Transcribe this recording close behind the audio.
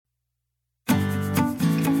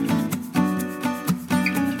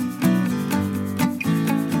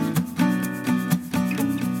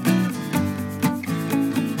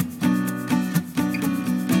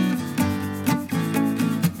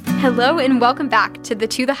Hello and welcome back to the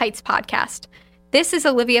To the Heights podcast. This is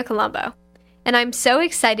Olivia Colombo, and I'm so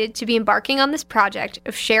excited to be embarking on this project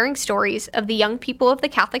of sharing stories of the young people of the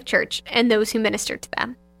Catholic Church and those who minister to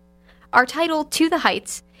them. Our title, To the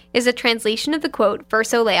Heights, is a translation of the quote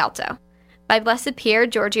Verso L'Alto by Blessed Pier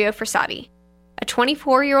Giorgio Frassati, a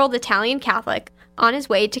 24-year-old Italian Catholic on his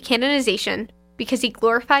way to canonization because he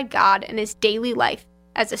glorified God in his daily life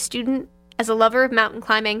as a student, as a lover of mountain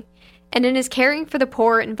climbing, and in his caring for the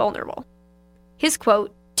poor and vulnerable. His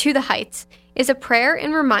quote, To the Heights, is a prayer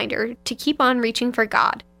and reminder to keep on reaching for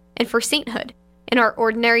God and for sainthood in our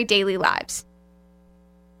ordinary daily lives.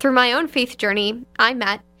 Through my own faith journey, I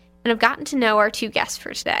met and have gotten to know our two guests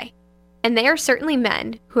for today, and they are certainly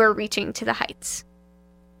men who are reaching to the heights.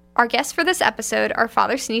 Our guests for this episode are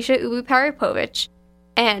Father Snisha Ubu-Parapovich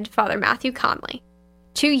and Father Matthew Conley,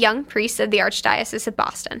 two young priests of the Archdiocese of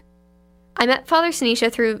Boston. I met Father Snisha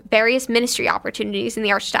through various ministry opportunities in the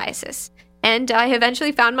Archdiocese, and I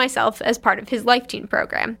eventually found myself as part of his Life Team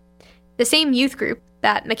program, the same youth group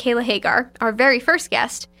that Michaela Hagar, our very first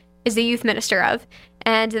guest, is the youth minister of,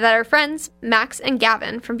 and that our friends Max and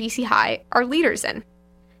Gavin from BC High are leaders in.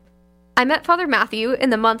 I met Father Matthew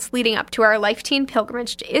in the months leading up to our Life Team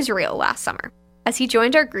pilgrimage to Israel last summer, as he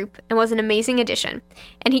joined our group and was an amazing addition,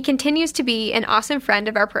 and he continues to be an awesome friend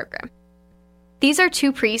of our program. These are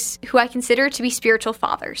two priests who I consider to be spiritual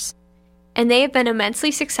fathers, and they have been immensely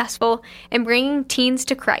successful in bringing teens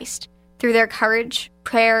to Christ through their courage,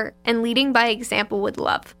 prayer, and leading by example with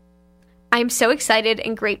love. I am so excited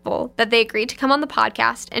and grateful that they agreed to come on the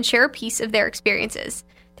podcast and share a piece of their experiences,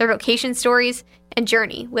 their vocation stories, and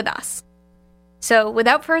journey with us. So,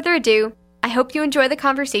 without further ado, I hope you enjoy the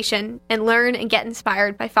conversation and learn and get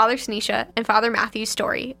inspired by Father Snisha and Father Matthew's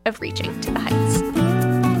story of reaching to the heights.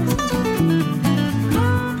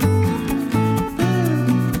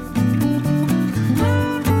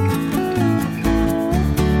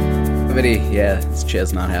 This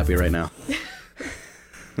chair's not happy right now.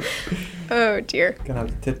 Oh dear. Gonna have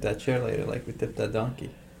to tip that chair later like we tipped that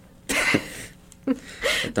donkey. The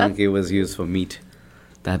donkey was used for meat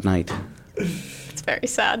that night. It's very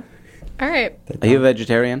sad. All right. Are you a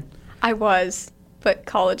vegetarian? I was, but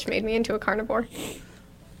college made me into a carnivore.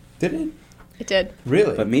 Did it? It did.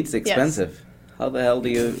 Really? But meat's expensive. Yes. How the hell do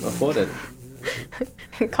you afford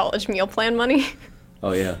it? College meal plan money.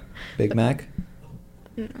 Oh, yeah. Big Mac?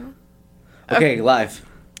 No. Okay, live.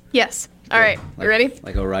 Yes. All right. You ready?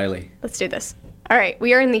 Like O'Reilly. Let's do this. All right.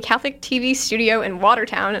 We are in the Catholic TV studio in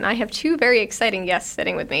Watertown, and I have two very exciting guests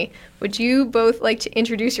sitting with me. Would you both like to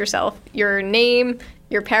introduce yourself, your name,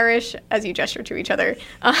 your parish, as you gesture to each other,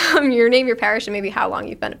 your name, your parish, and maybe how long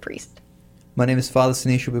you've been a priest? My name is Father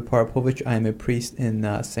Snisha Ubu-Parapovich. I am a priest in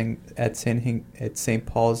at St.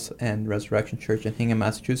 Paul's and Resurrection Church in Hingham,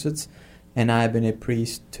 Massachusetts, and I have been a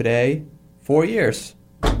priest today 4 years.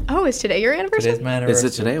 Oh, is today your anniversary? Today's my anniversary.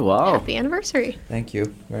 Is it today? Wow. Happy anniversary. Thank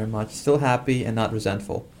you very much. Still happy and not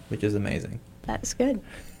resentful, which is amazing. That is good.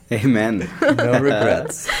 Amen. No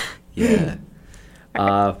regrets. Yeah.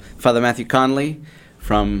 Father Matthew Conley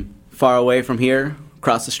from far away from here,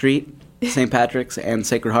 across the street, St. Patrick's and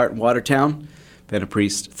Sacred Heart in Watertown. Been a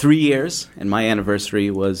priest 3 years, and my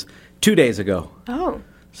anniversary was 2 days ago. Oh.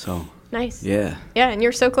 So. Nice. Yeah. Yeah, and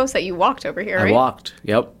you're so close that you walked over here, right? I walked.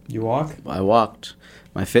 Yep. You walk? I walked.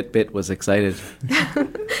 My Fitbit was excited.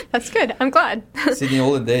 That's good. I'm glad. See, in the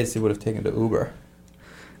olden days, he would have taken the Uber.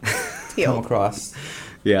 Come across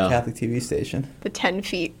Catholic TV station. The 10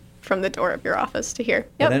 feet from the door of your office to here.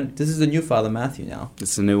 Yep. Then, this is the new Father Matthew now.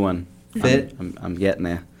 It's a new one. Fit. I'm getting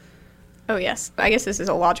there. Oh, yes. I guess this is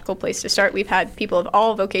a logical place to start. We've had people of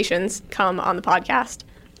all vocations come on the podcast.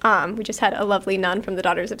 We just had a lovely nun from the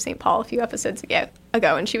Daughters of St. Paul a few episodes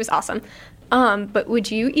ago, and she was awesome. But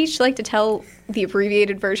would you each like to tell the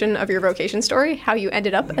abbreviated version of your vocation story, how you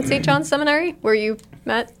ended up at St. John's Seminary, where you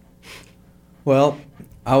met? Well,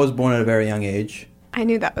 I was born at a very young age. I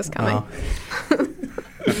knew that was coming.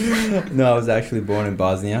 No, I was actually born in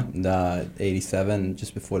Bosnia, 87,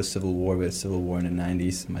 just before the Civil War. We had a Civil War in the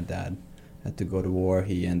 90s. My dad had to go to war.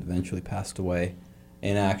 He eventually passed away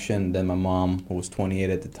in action. Then my mom, who was 28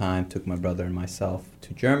 at the time, took my brother and myself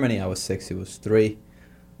to Germany. I was 6, he was 3.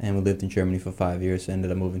 And we lived in Germany for 5 years. Ended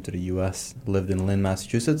up moving to the U.S., lived in Lynn,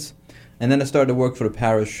 Massachusetts. And then I started to work for the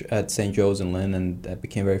parish at St. Joe's in Lynn, and I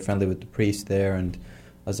became very friendly with the priest there. And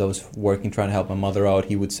as I was working, trying to help my mother out,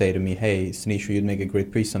 he would say to me, hey, Snisha, you'd make a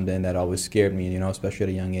great priest someday. And that always scared me, especially at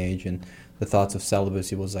a young age. And the thoughts of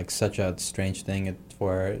celibacy was like such a strange thing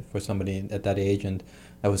for somebody at that age. And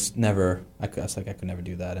I was I could never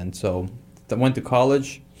do that. And so I went to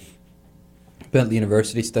college, Bentley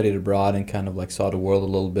University, studied abroad, and kind of like saw the world a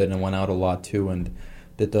little bit and went out a lot too. And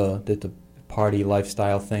did the party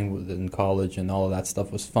lifestyle thing in college, and all of that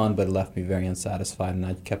stuff was fun, but it left me very unsatisfied, and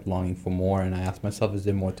I kept longing for more. And I asked myself, is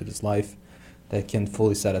there more to this life that can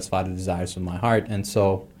fully satisfy the desires of my heart? And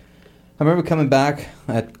so I remember coming back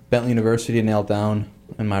at Bentley University, nailed down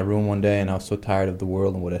in my room one day, and I was so tired of the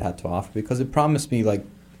world and what it had to offer, because it promised me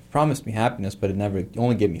happiness, but it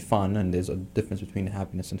only gave me fun, and there's a difference between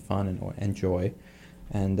happiness and fun and joy.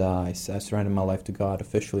 And I surrendered my life to God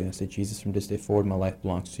officially, and I said, Jesus, from this day forward, my life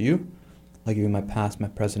belongs to you. I'll give you my past, my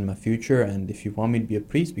present, my future, and if you want me to be a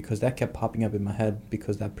priest, because that kept popping up in my head,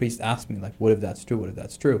 because that priest asked me, like, what if that's true, what if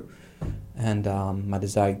that's true? And my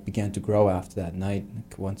desire began to grow after that night.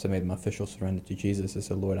 Once I made my official surrender to Jesus, I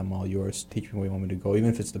said, Lord, I'm all yours. Teach me where you want me to go. Even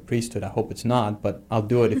if it's the priesthood, I hope it's not, but I'll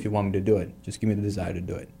do it if you want me to do it. Just give me the desire to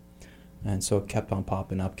do it. And so it kept on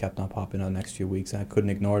popping up the next few weeks, and I couldn't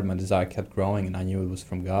ignore it. My desire kept growing, and I knew it was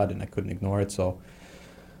from God, and I couldn't ignore it. So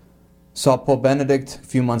saw Pope Benedict a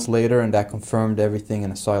few months later, and that confirmed everything,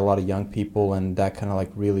 and I saw a lot of young people, and that kind of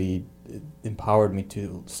like really empowered me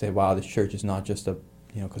to say, wow, this church is not just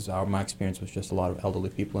because my experience was just a lot of elderly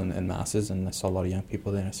people in masses, and I saw a lot of young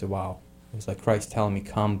people there, and I said, wow, it was like Christ telling me,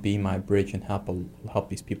 come be my bridge and help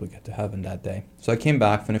these people get to heaven that day. So I came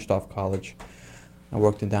back, finished off college. I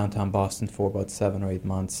worked in downtown Boston for about 7 or 8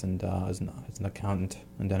 months, and as an accountant,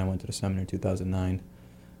 and then I went to the seminary in 2009,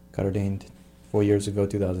 got ordained 4 years ago,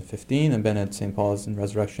 2015, and been at St. Paul's in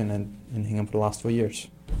Resurrection and in Hingham for the last 4 years.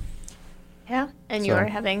 Yeah, and you are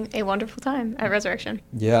having a wonderful time at Resurrection.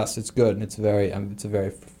 Yes, it's good. It's a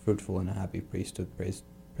very fruitful and a happy priesthood. Praise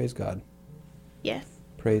God. Yes.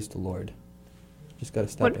 Praise the Lord. Just got to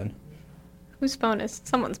step in. Whose phone is?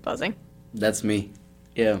 Someone's buzzing. That's me.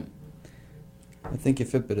 Yeah. I think your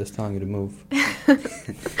Fitbit is telling you to move.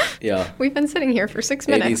 Yeah. We've been sitting here for 6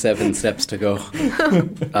 minutes. 87 steps to go.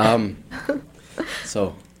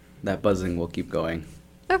 So that buzzing will keep going.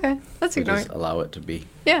 Okay, let's We'll ignore just it. allow it to be.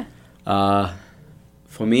 Yeah.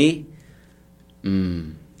 For me,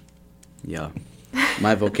 yeah.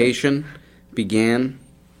 My vocation began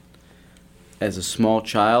as a small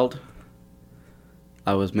child.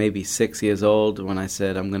 I was maybe 6 years old when I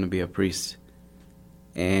said, I'm going to be a priest.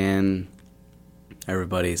 And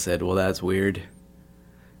everybody said, well, that's weird.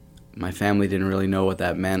 My family didn't really know what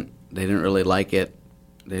that meant. They didn't really like it.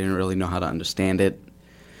 They didn't really know how to understand it.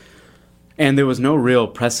 And there was no real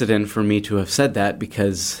precedent for me to have said that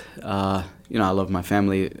because, I love my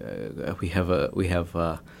family. We have,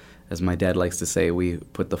 as my dad likes to say, we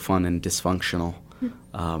put the fun in dysfunctional.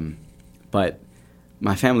 But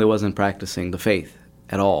my family wasn't practicing the faith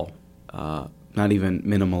at all, not even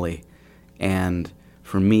minimally. And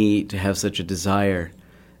for me to have such a desire,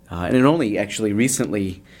 and it only actually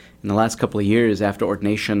recently, in the last couple of years after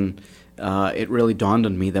ordination, it really dawned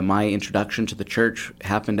on me that my introduction to the church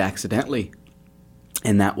happened accidentally.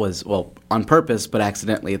 And that was, well, on purpose, but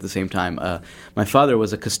accidentally at the same time. My father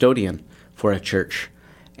was a custodian for a church,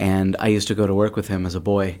 and I used to go to work with him as a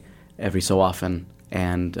boy every so often,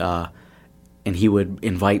 and he would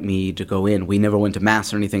invite me to go in. We never went to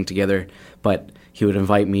Mass or anything together, but he would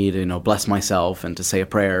invite me to, bless myself and to say a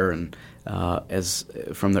prayer. And as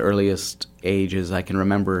from the earliest ages I can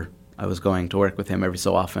remember, I was going to work with him every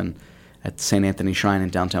so often at the St. Anthony Shrine in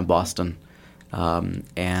downtown Boston.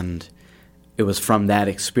 And it was from that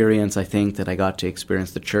experience, I think, that I got to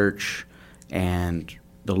experience the church and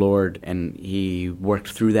the Lord, and he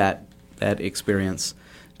worked through that experience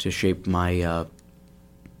to shape my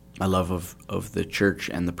my love of the church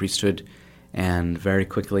and the priesthood. And very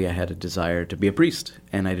quickly I had a desire to be a priest,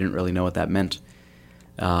 and I didn't really know what that meant.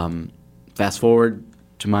 Fast forward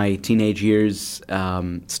to my teenage years,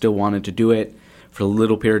 still wanted to do it. For a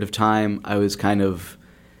little period of time, I was kind of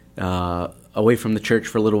away from the church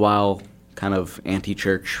for a little while, kind of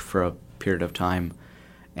anti-church for a period of time.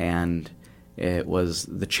 And it was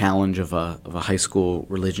the challenge of a high school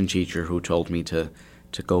religion teacher who told me to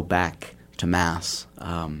go back to Mass.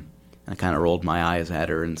 I kind of rolled my eyes at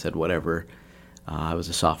her and said, whatever. I was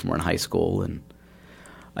a sophomore in high school, and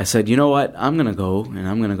I said, you know what, I'm going to go, and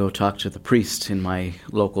I'm going to go talk to the priest in my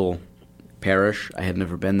local parish. I had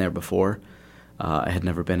never been there before. I had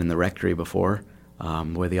never been in the rectory before,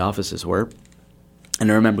 where the offices were.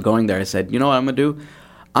 And I remember going there, I said, you know what I'm going to do?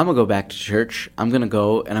 I'm going to go back to church. I'm going to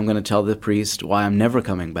go, and I'm going to tell the priest why I'm never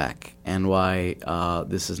coming back, and why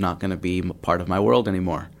this is not going to be part of my world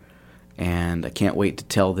anymore. And I can't wait to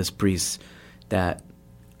tell this priest that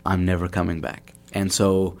I'm never coming back. And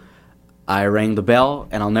so I rang the bell,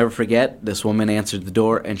 and I'll never forget, this woman answered the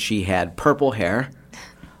door, and she had purple hair.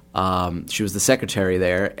 She was the secretary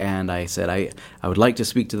there, and I said, I would like to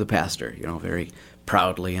speak to the pastor, very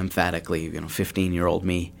proudly, emphatically, 15-year-old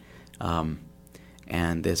me.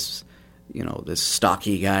 and this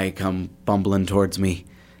stocky guy come bumbling towards me,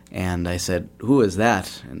 and I said, "Who is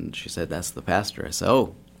that?" And she said, "That's the pastor." I said,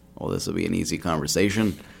 "Oh, well, this will be an easy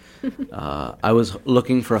conversation." I was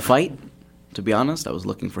looking for a fight, to be honest. I was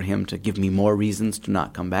looking for him to give me more reasons to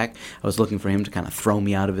not come back. I was looking for him to kind of throw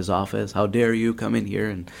me out of his office. "How dare you come in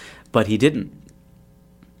here?" But he didn't.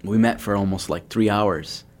 We met for almost like 3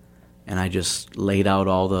 hours, and I just laid out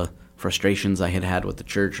all the frustrations I had had with the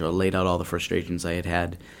church, or laid out all the frustrations I had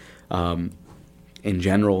had in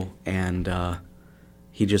general, and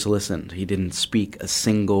he just listened. He didn't speak a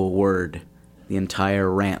single word the entire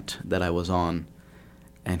rant that I was on,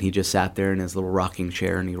 and he just sat there in his little rocking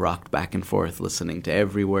chair, and he rocked back and forth listening to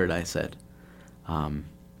every word I said. And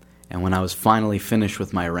when I was finally finished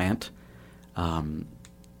with my rant,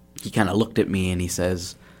 he kind of looked at me and he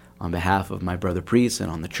says, "On behalf of my brother priest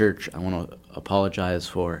and on the church, I want to apologize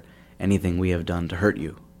for anything we have done to hurt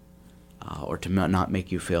you, or to not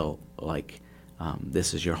make you feel like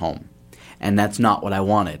this is your home." And that's not what I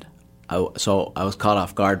wanted. So I was caught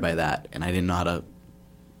off guard by that, and I didn't know how to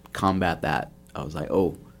combat that. I was like,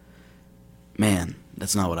 oh, man,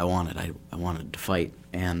 that's not what I wanted. I wanted to fight.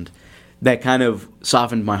 And that kind of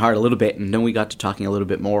softened my heart a little bit, and then we got to talking a little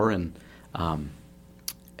bit more, and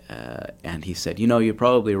he said, "You're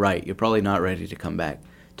probably right. You're probably not ready to come back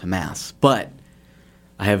to Mass, but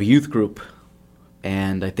I have a youth group,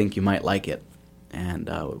 and I think you might like it. And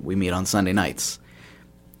we meet on Sunday nights."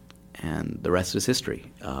 And the rest is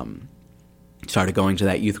history. Started going to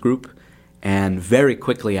that youth group, and very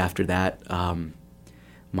quickly after that,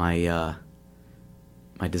 my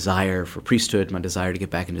desire for priesthood, my desire to get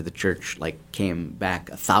back into the church, came back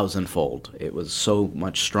 1,000-fold. It was so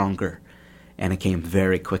much stronger, and it came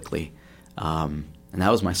very quickly. And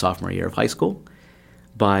that was my sophomore year of high school.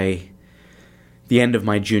 By the end of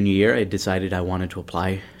my junior year, I decided I wanted to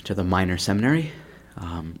apply to the minor seminary,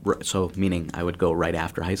 so meaning I would go right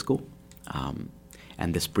after high school.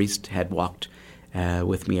 And this priest had walked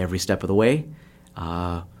with me every step of the way,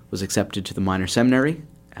 was accepted to the minor seminary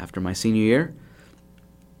after my senior year.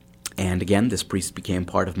 And again, this priest became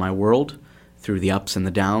part of my world through the ups and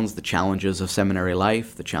the downs, the challenges of seminary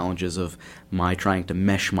life, the challenges of my trying to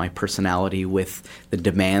mesh my personality with the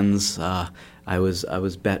demands. I was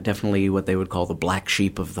definitely what they would call the black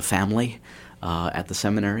sheep of the family at the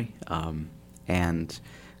seminary, and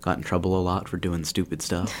got in trouble a lot for doing stupid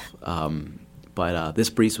stuff. But this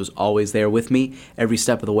priest was always there with me every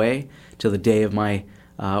step of the way till the day of my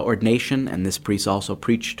ordination, and this priest also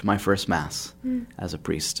preached my first Mass as a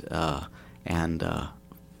priest. And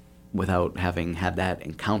without having had that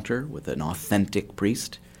encounter with an authentic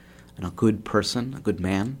priest and a good person, a good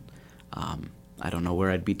man, I don't know where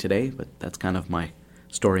I'd be today, but that's kind of my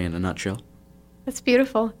story in a nutshell. That's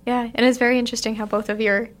beautiful, yeah. And it's very interesting how both of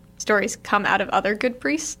your stories come out of other good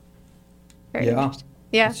priests. Very interesting.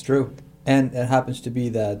 Yeah, it's true. And it happens to be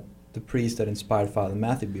that the priest that inspired Father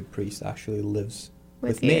Matthew to be a priest actually lives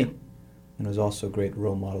with me, and was also a great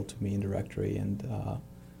role model to me in the rectory, and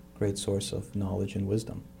great source of knowledge and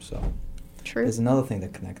wisdom. So true. There's another thing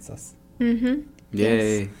that connects us. Mm-hmm.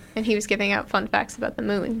 Yay. Yes. And he was giving out fun facts about the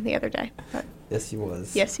moon the other day. But yes, he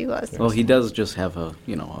was. Yes, he was. Well, he does just have a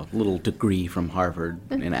little degree from Harvard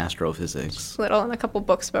in astrophysics. Just little, and a couple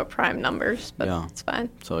books about prime numbers, but it's fine.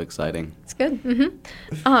 So exciting. It's good.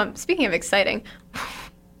 Mm-hmm. Speaking of exciting,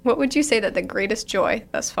 what would you say that the greatest joy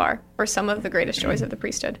thus far, or some of the greatest joys of the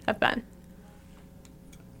priesthood, have been?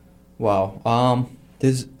 Wow.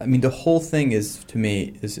 The whole thing is, to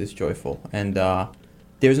me, is joyful. And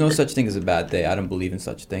there's no such thing as a bad day. I don't believe in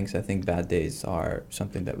such things. I think bad days are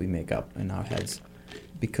something that we make up in our heads.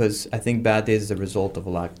 Because I think bad days is a result of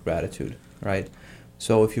a lack of gratitude, right?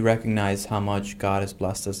 So if you recognize how much God has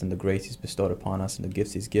blessed us and the grace He's bestowed upon us and the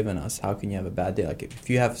gifts He's given us, how can you have a bad day? Like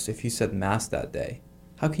if you said Mass that day,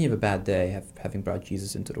 how can you have a bad day having brought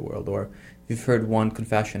Jesus into the world? Or if you've heard one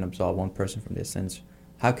confession absolve one person from their sins,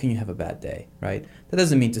 how can you have a bad day, right? That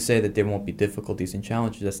doesn't mean to say that there won't be difficulties and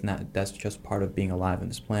challenges. That's just part of being alive on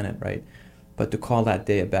this planet, right? But to call that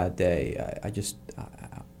day a bad day,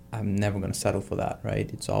 I'm never going to settle for that, right?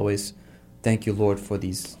 It's always, thank you, Lord, for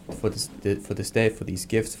this day, for these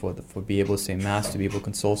gifts, for being able to say Mass, to be able to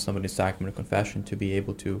console somebody in sacrament of confession, to be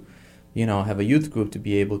able to, have a youth group, to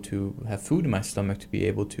be able to have food in my stomach, to be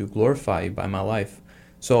able to glorify You by my life.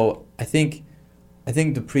 So I think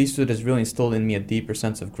the priesthood has really instilled in me a deeper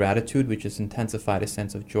sense of gratitude, which has intensified a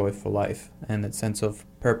sense of joy for life and a sense of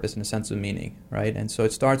purpose and a sense of meaning, right? And so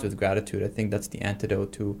it starts with gratitude. I think that's the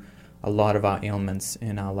antidote to a lot of our ailments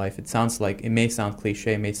in our life. It may sound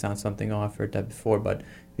cliche, it may sound something, I've heard that before, but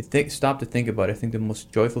if you stop to think about it, I think the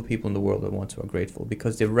most joyful people in the world are the ones who are grateful,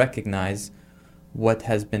 because they recognize what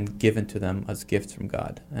has been given to them as gifts from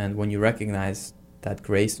God. And when you recognize that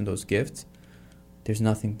grace and those gifts, there's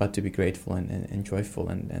nothing but to be grateful and joyful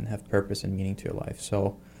and have purpose and meaning to your life.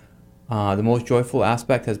 So the most joyful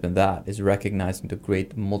aspect has been that, is recognizing the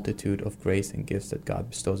great multitude of grace and gifts that God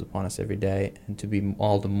bestows upon us every day, and to be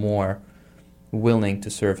all the more willing to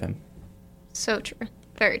serve Him. So true.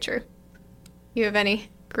 Very true. You have any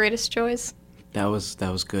greatest joys? That was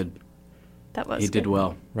good. That was He did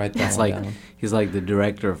well. Right It's like he's like the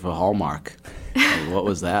director of a Hallmark. Like, what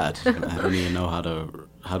was that? I don't even know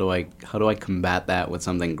how do I combat that with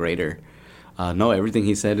something greater. No, everything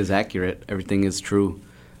he said is accurate. Everything is true.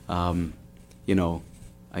 I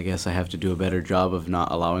guess I have to do a better job of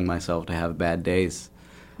not allowing myself to have bad days.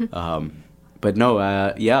 But no,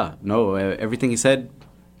 everything he said,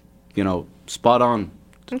 spot on.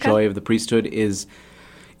 The Okay. joy of the priesthood is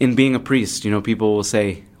in being a priest. People will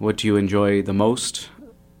say, what do you enjoy the most?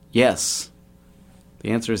 Yes.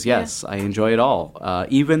 The answer is yes. I enjoy it all.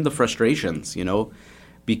 Even the frustrations,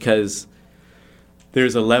 because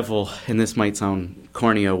there's a level, and this might sound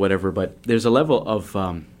corny or whatever, but there's a level of,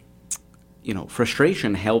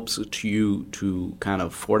 frustration helps you to kind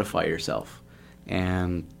of fortify yourself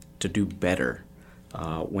and to do better.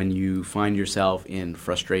 When you find yourself in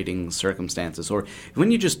frustrating circumstances, or when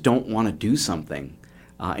you just don't want to do something,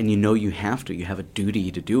 and you have to, you have a duty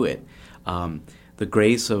to do it. The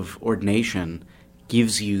grace of ordination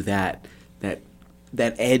gives you that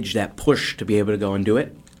edge, that push to be able to go and do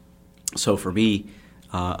it. So for me,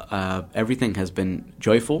 everything has been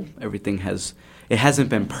joyful. It hasn't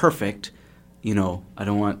been perfect. I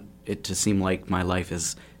don't want it to seem like my life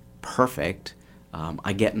is perfect.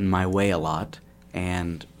 I get in my way a lot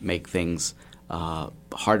and make things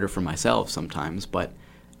harder for myself sometimes. But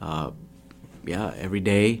every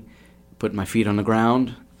day, put my feet on the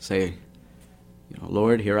ground, say,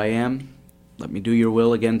 Lord, here I am. Let me do your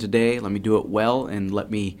will again today. Let me do it well, and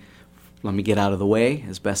let me get out of the way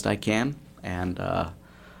as best I can, and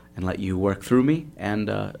let you work through me.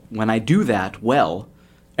 And when I do that well,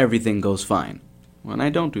 everything goes fine. When I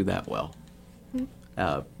don't do that well,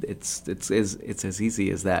 it's as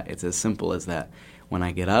easy as that. It's as simple as that. When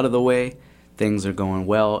I get out of the way, things are going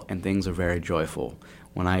well, and things are very joyful.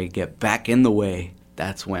 When I get back in the way,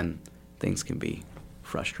 that's when things can be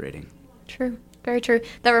frustrating. True. Very true.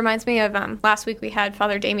 That reminds me of last week we had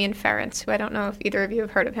Father Damien Ference, who I don't know if either of you have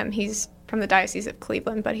heard of him. He's from the Diocese of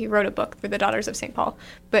Cleveland, but he wrote a book for the Daughters of St. Paul.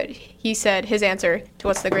 But he said his answer to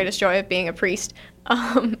what's the greatest joy of being a priest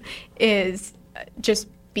is just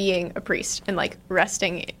being a priest and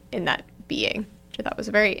resting in that being, which I thought was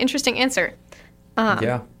a very interesting answer.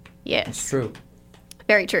 Yeah. Yes. It's true.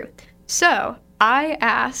 Very true. So I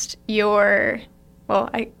asked they're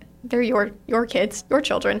your kids, your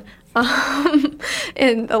children,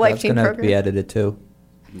 in the Life That's Team going to have program. to be edited too.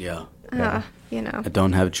 Yeah. Yeah. I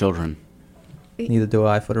don't have children. Neither do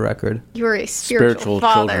I, for the record. You're a spiritual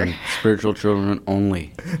father. Children. Spiritual children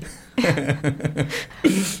only.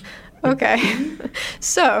 Okay.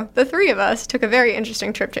 So the three of us took a very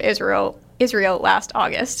interesting trip to Israel last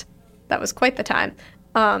August. That was quite the time.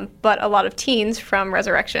 But a lot of teens from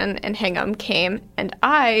Resurrection and Hingham came, and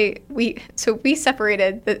we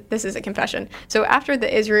separated. This is a confession. So after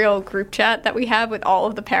the Israel group chat that we have with all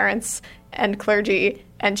of the parents and clergy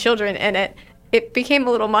and children in it, it became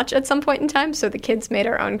a little much at some point in time. So the kids made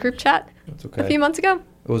our own group chat That's okay. a few months ago.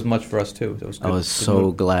 It was much for us too. It was good. I was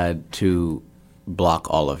so glad to block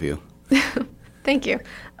all of you. Thank you.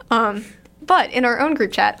 But in our own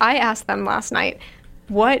group chat, I asked them last night,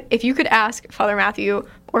 what if you could ask Father Matthew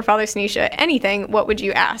or Father Sneesha anything, what would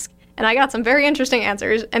you ask? And I got some very interesting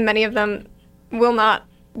answers, and many of them will not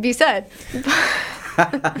be said.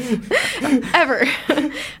 Ever.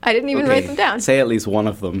 I didn't even write them down. Say at least one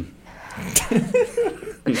of them.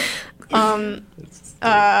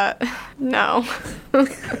 No.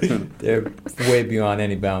 They're way beyond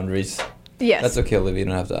any boundaries. Yes. That's okay, Olivia. You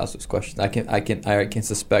don't have to ask those questions. I can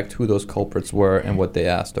suspect who those culprits were and what they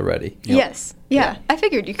asked already. Yep. Yes. Yeah, I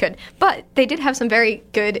figured you could. But they did have some very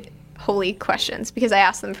good, holy questions, because I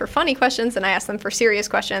asked them for funny questions and I asked them for serious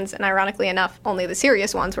questions, and ironically enough, only the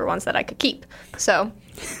serious ones were ones that I could keep. So.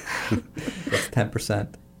 That's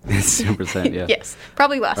 10%. It's 10%, yeah. Yes,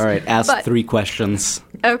 probably less. All right, ask But- 3 questions.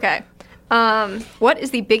 Okay. What is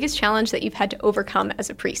the biggest challenge that you've had to overcome as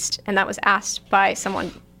a priest? And that was asked by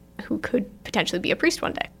someone who could potentially be a priest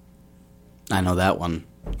one day. I know that one.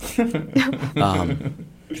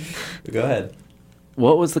 Go ahead.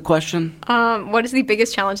 What was the question? What is the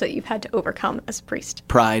biggest challenge that you've had to overcome as a priest?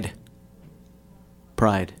 Pride.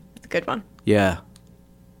 That's a good one. Yeah.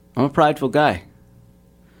 I'm a prideful guy.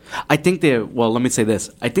 I think let me say this.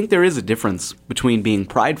 I think there is a difference between being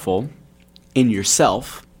prideful in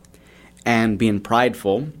yourself and being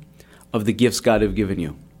prideful of the gifts God has given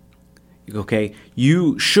you. Okay?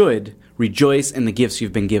 You should rejoice in the gifts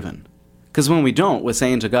you've been given. Because when we don't, we're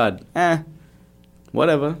saying to God,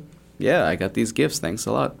 whatever. Yeah, I got these gifts. Thanks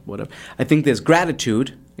a lot. Whatever. I think there's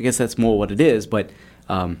gratitude. I guess that's more what it is. But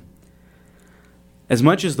as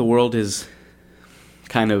much as the world is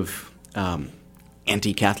kind of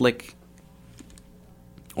anti-Catholic,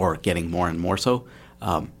 or getting more and more so,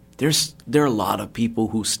 there are a lot of people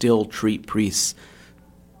who still treat priests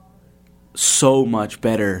so much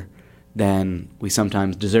better than we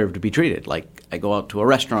sometimes deserve to be treated. Like, I go out to a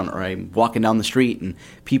restaurant or I'm walking down the street and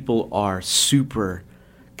people are super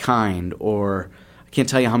kind, or I can't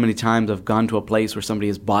tell you how many times I've gone to a place where somebody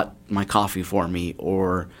has bought my coffee for me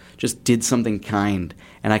or just did something kind,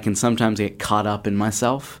 and I can sometimes get caught up in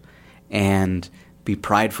myself and be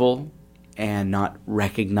prideful and not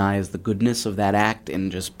recognize the goodness of that act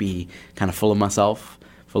and just be kind of full of myself,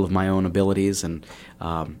 full of my own abilities. And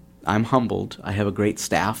I'm humbled. I have a great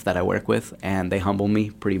staff that I work with, and they humble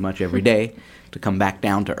me pretty much every day to come back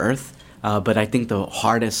down to earth. But I think the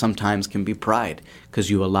hardest sometimes can be pride,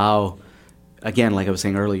 because you allow, again, like I was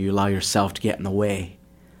saying earlier, you allow yourself to get in the way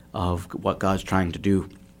of what God's trying to do.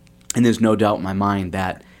 And there's no doubt in my mind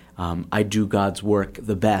that I do God's work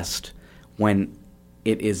the best when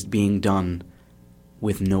it is being done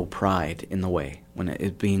with no pride in the way, when it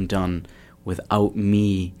is being done without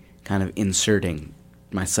me kind of inserting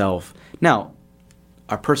myself. Now,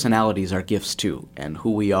 our personalities are gifts too, and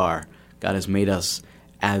who we are. God has made us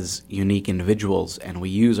as unique individuals, and we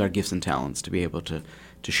use our gifts and talents to be able to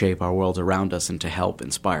shape our worlds around us and to help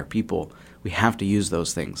inspire people. We have to use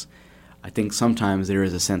those things. I think sometimes there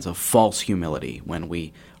is a sense of false humility when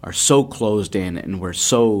we are so closed in and we're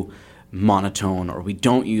so monotone, or we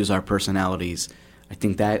don't use our personalities. I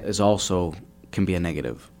think that is also can be a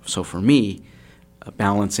negative. So for me,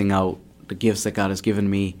 balancing out the gifts that God has given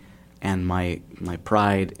me and my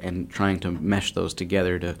pride, and trying to mesh those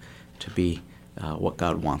together to be what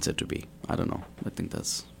God wants it to be. I don't know. I think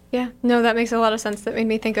that's... Yeah, no, that makes a lot of sense. That made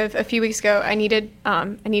me think of a few weeks ago, I needed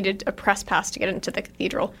a press pass to get into the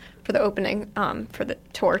cathedral for the opening for the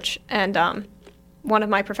torch. And one of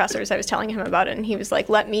my professors, I was telling him about it, and he was like,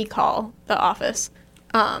 let me call the office.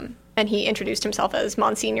 And he introduced himself as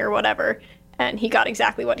Monsignor whatever, and he got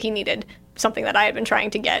exactly what he needed, something that I had been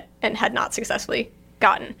trying to get and had not successfully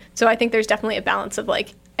gotten. So I think there's definitely a balance of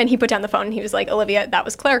like, and he put down the phone and he was like, Olivia, that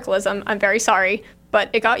was clericalism. I'm very sorry, but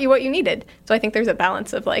it got you what you needed. So I think there's a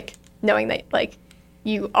balance of like knowing that like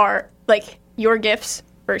you are like your gifts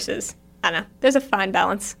versus, I don't know, there's a fine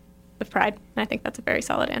balance of pride. And I think that's a very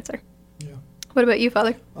solid answer. Yeah. What about you,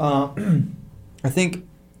 Father? I think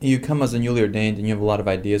you come as a newly ordained and you have a lot of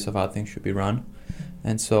ideas of how things should be run.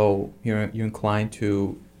 And so you're inclined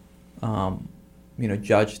to,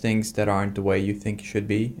 judge things that aren't the way you think it should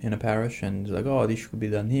be in a parish, and like, oh, this should be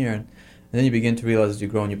done here. And then you begin to realize as you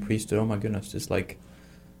grow in your priesthood, oh my goodness, just like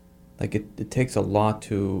it takes a lot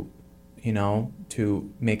to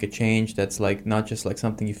make a change that's like not just like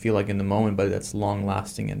something you feel like in the moment, but that's long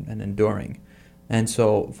lasting and enduring. And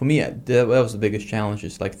so for me, that was the biggest challenge,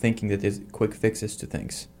 is like thinking that there's quick fixes to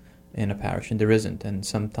things in a parish, and there isn't. And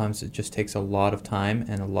sometimes it just takes a lot of time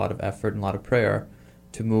and a lot of effort and a lot of prayer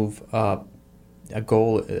to move a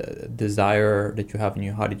goal, a desire that you have in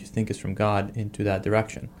your heart that you think is from God into that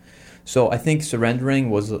direction. So I think surrendering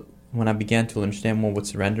was when I began to understand more what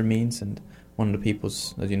surrender means. And one of the people,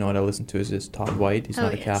 as you know, that I listen to is Todd White. He's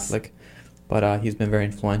not a Catholic, but he's been very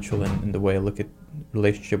influential in the way I look at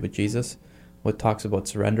relationship with Jesus, what talks about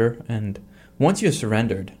surrender. And once you're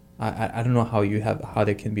surrendered, I don't know how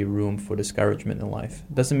there can be room for discouragement in life.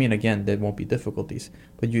 Doesn't mean, again, there won't be difficulties,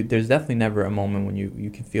 but there's definitely never a moment when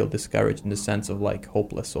you can feel discouraged in the sense of like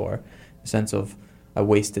hopeless, or the sense of I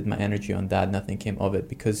wasted my energy on that, nothing came of it,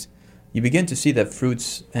 because you begin to see that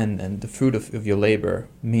fruits and the fruit of your labor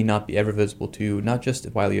may not be ever visible to you, not just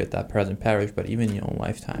while you're at that present parish, but even in your own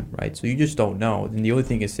lifetime, right? So you just don't know. And the only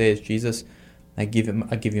thing you say is, Jesus, I give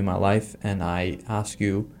you my life, and I ask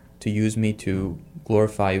you to use me to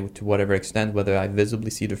glorify you to whatever extent, whether I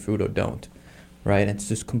visibly see the fruit or don't, right? And to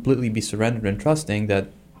just completely be surrendered and trusting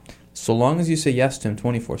that so long as you say yes to Him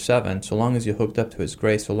 24/7, so long as you're hooked up to His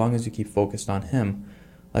grace, so long as you keep focused on Him,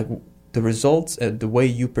 like the results, the way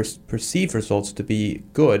you perceive results to be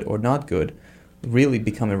good or not good, really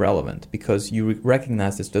become irrelevant, because you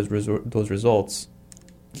recognize that those results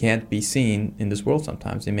can't be seen in this world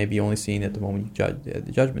sometimes. They may be only seen at the moment you judge, at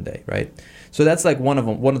the judgment day, right? So that's like one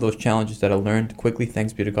of those challenges that I learned quickly.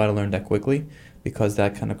 Thanks be to God, I learned that quickly, because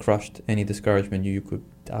that kind of crushed any discouragement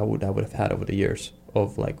I would have had over the years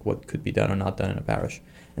of like what could be done or not done in a parish.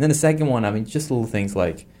 And then the second one, I mean, just little things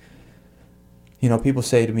like, people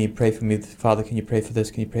say to me, pray for me, Father, can you pray for this?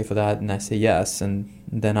 Can you pray for that? And I say yes, and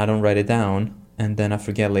then I don't write it down, and then I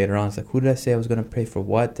forget later on. It's like, who did I say I was going to pray for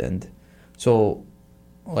what? And so,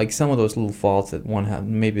 like, some of those little faults that one has,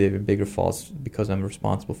 maybe they're bigger faults because I'm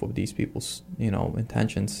responsible for these people's,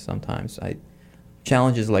 intentions sometimes.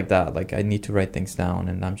 Challenges like that, like I need to write things down,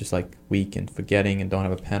 and I'm just like weak and forgetting and don't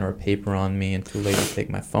have a pen or a paper on me, and too late to take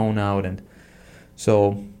my phone out. And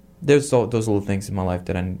so there's those little things in my life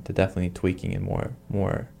that I need to definitely tweaking and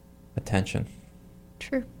more attention.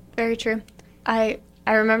 True. Very true. I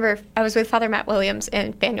remember I was with Father Matt Williams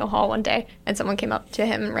in Faneuil Hall one day, and someone came up to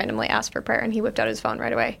him and randomly asked for prayer, and he whipped out his phone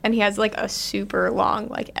right away. And he has like a super long,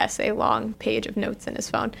 like essay-long page of notes in his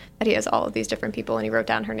phone that he has all of these different people, and he wrote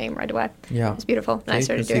down her name right away. Yeah. It's beautiful. And I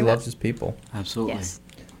started doing that. He loves his people. Absolutely. Yes.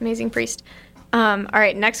 Amazing priest. All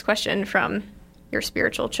right, next question from your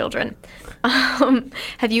spiritual children.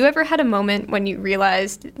 Have you ever had a moment when you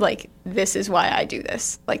realized, like, this is why I do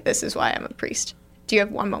this? Like, this is why I'm a priest? Do you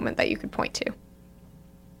have one moment that you could point to?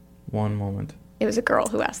 One moment. It was a girl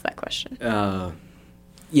who asked that question.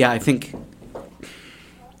 Yeah, I think...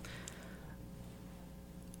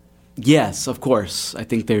 Yes, of course. I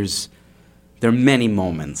think there are many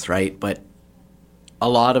moments, right? But a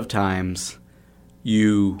lot of times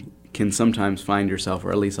you can sometimes find yourself,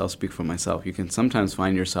 or at least I'll speak for myself, you can sometimes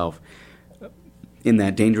find yourself in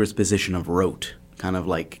that dangerous position of rote, kind of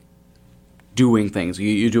like doing things.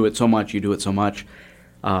 You do it so much, you do it so much.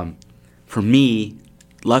 For me,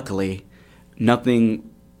 luckily, nothing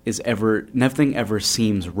ever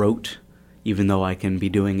seems rote, even though I can be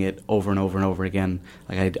doing it over and over and over again.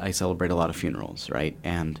 Like I celebrate a lot of funerals, right?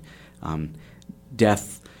 And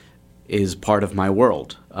death is part of my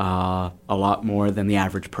world, a lot more than the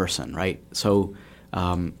average person, right? So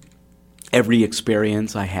every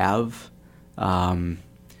experience I have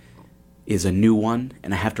is a new one,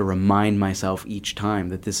 and I have to remind myself each time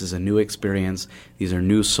that this is a new experience, these are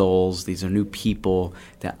new souls, these are new people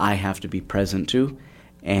that I have to be present to.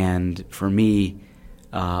 And for me,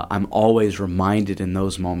 I'm always reminded in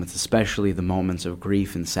those moments, especially the moments of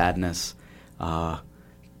grief and sadness, of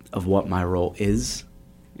what my role is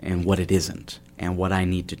and what it isn't, and what I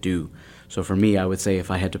need to do. So for me, I would say if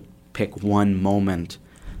I had to pick one moment,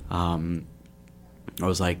 I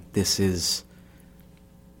was like, there's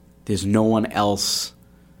no one else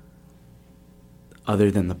other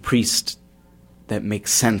than the priest that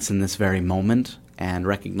makes sense in this very moment, and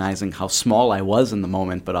recognizing how small I was in the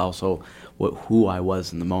moment, but also who I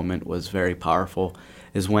was in the moment was very powerful,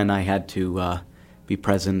 is when I had to be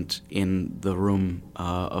present in the room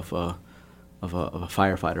of a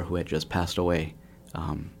firefighter who had just passed away.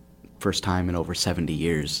 First time in over 70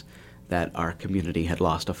 years that our community had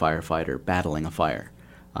lost a firefighter battling a fire.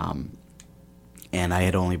 And I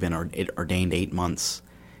had only been ordained 8 months,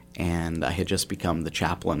 and I had just become the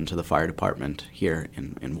chaplain to the fire department here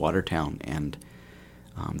in Watertown. And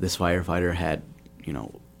this firefighter had,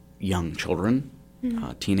 young children,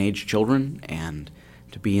 teenage children, and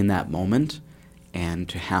to be in that moment and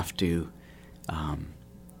to have to,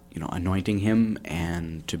 anointing him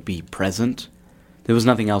and to be present. There was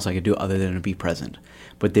nothing else I could do other than to be present.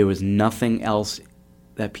 But there was nothing else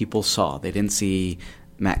that people saw. They didn't see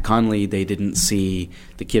Matt Conley, they didn't see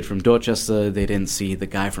the kid from Dorchester, they didn't see the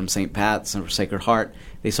guy from St. Pat's or Sacred Heart.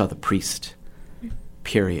 They saw the priest,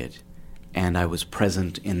 period. And I was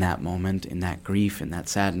present in that moment, in that grief, in that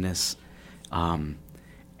sadness. And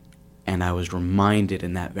I was reminded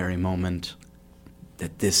in that very moment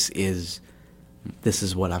that this is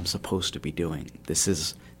what I'm supposed to be doing. This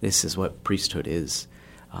is what priesthood is.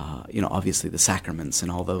 Obviously the sacraments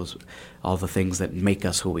and all the things that make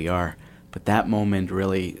us who we are. But that moment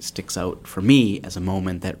really sticks out for me as a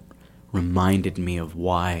moment that reminded me of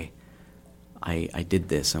why I did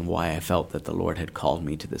this and why I felt that the Lord had called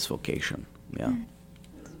me to this vocation. Yeah.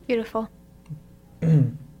 Beautiful.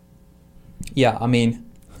 Yeah, I mean,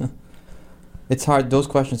 it's hard. Those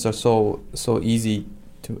questions are so easy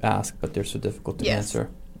to ask, but they're so difficult to answer.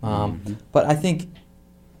 But I think,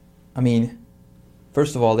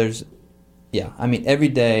 first of all, every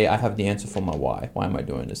day I have the answer for my why. Why am I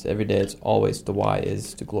doing this? Every day it's always the why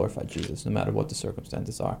is to glorify Jesus, no matter what the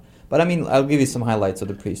circumstances are. But I'll give you some highlights of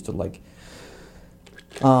the priesthood, like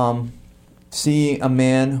seeing a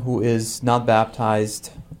man who is not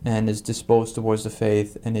baptized and is disposed towards the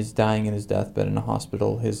faith and is dying in his deathbed in a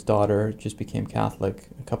hospital. His daughter just became Catholic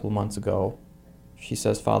a couple of months ago. She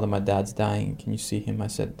says, "Father, my dad's dying. Can you see him?" I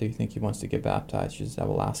said, "Do you think he wants to get baptized?" She says, "I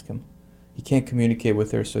will ask him." He can't communicate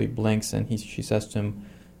with her, so he blinks, and she says to him,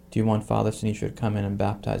 "Do you want Father Sinistro to come in and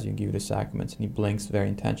baptize you and give you the sacraments?" And he blinks very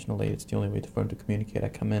intentionally. It's the only way for him to communicate. I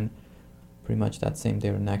come in pretty much that same day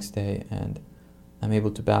or next day, and I'm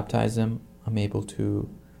able to baptize him. I'm able to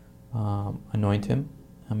anoint him.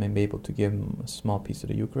 I'm able to give him a small piece of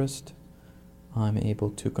the Eucharist. I'm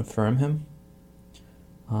able to confirm him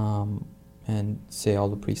and say all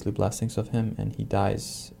the priestly blessings of him, and he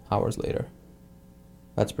dies hours later.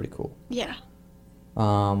 That's pretty cool. Yeah.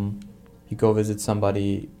 You go visit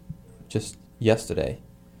somebody just yesterday.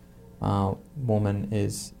 Woman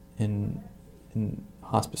is in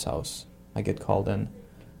hospice house. I get called in.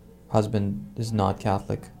 Husband is not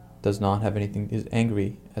Catholic, does not have anything, is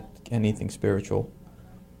angry at anything spiritual.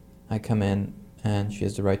 I come in, and she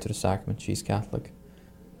has the right to the sacrament. She's Catholic.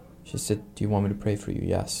 She said, "Do you want me to pray for you?"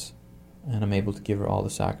 Yes. And I'm able to give her all the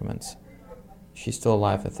sacraments. She's still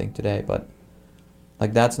alive, I think, today, but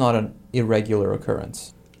like that's not an irregular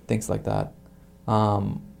occurrence. Things like that.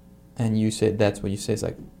 And you say, that's what you say, is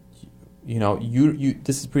like, you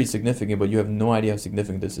this is pretty significant, but you have no idea how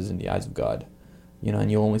significant this is in the eyes of God.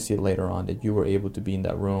 And you only see it later on, that you were able to be in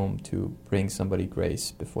that room to bring somebody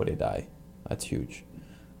grace before they die. That's huge,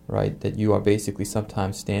 right? That you are basically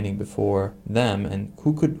sometimes standing before them, and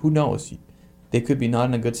who knows? They could be not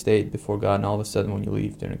in a good state before God, and all of a sudden when you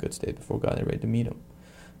leave, they're in a good state before God. They're ready to meet Him.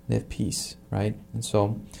 They have peace, right? And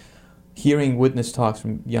so, hearing witness talks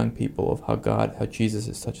from young people of how Jesus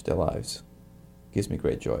has touched their lives, gives me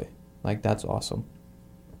great joy. Like, that's awesome.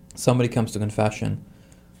 Somebody comes to confession.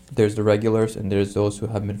 There's the regulars, and there's those who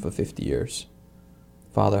have been for 50 years.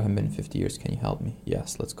 Father, I've been 50 years. Can you help me?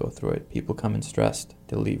 Yes, let's go through it. People come in stressed.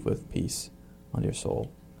 They leave with peace on their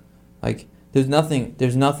soul. Like, there's nothing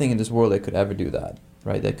in this world that could ever do that,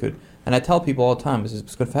 right? And I tell people all the time,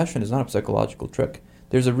 confession is not a psychological trick.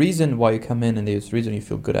 There's a reason why you come in, and there's a reason you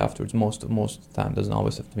feel good afterwards. Most of the time, it doesn't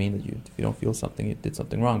always have to mean that if you don't feel something, you did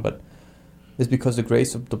something wrong, but it's because the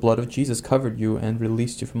grace of the blood of Jesus covered you and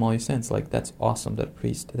released you from all your sins. Like, that's awesome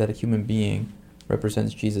that a human being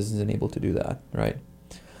represents Jesus and is able to do that, right?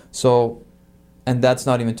 So, and that's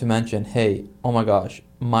not even to mention, hey, oh my gosh,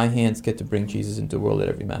 my hands get to bring Jesus into the world at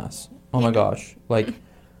every Mass. Oh my gosh, like,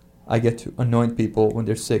 I get to anoint people when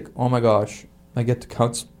they're sick. Oh my gosh, I get to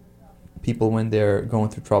counsel people when they're going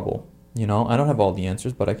through trouble. I don't have all the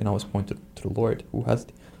answers, but I can always point to the Lord who has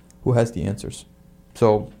the answers.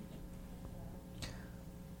 So,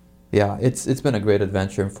 yeah, it's been a great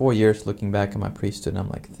adventure. In 4 years, looking back at my priesthood, I'm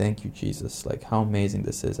like, thank you, Jesus. Like, how amazing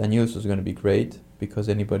this is. I knew this was going to be great, because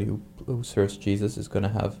anybody who serves Jesus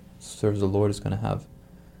serves the Lord is going to have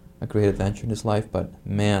a great adventure in his life. But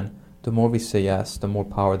man, the more we say yes, the more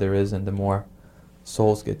power there is, and the more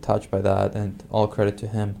souls get touched by that. And all credit to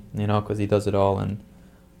him, because he does it all. And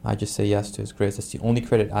I just say yes to his grace. That's the only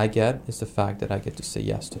credit I get, is the fact that I get to say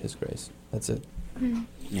yes to his grace. That's it. Mm.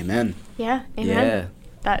 Amen. Yeah, amen. Yeah.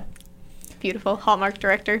 That beautiful Hallmark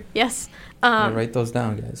director. Yes. Write those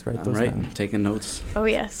down, guys. Write those down. Taking notes. Oh,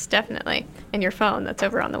 yes, definitely. And your phone that's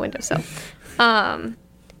over on the windowsill.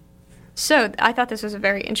 So I thought this was a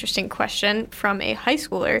very interesting question from a high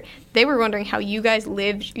schooler. They were wondering how you guys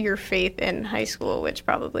lived your faith in high school, which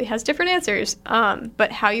probably has different answers.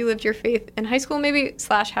 But how you lived your faith in high school, maybe, /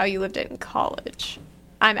 how you lived it in college.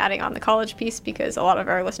 I'm adding on the college piece because a lot of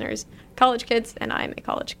our listeners are college kids, and I'm a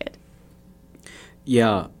college kid.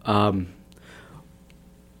 Yeah.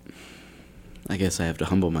 I guess I have to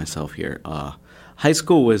humble myself here. High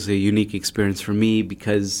school was a unique experience for me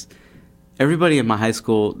because everybody in my high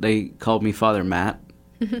school, they called me Father Matt.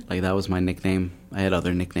 Like, that was my nickname. I had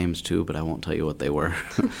other nicknames too, but I won't tell you what they were.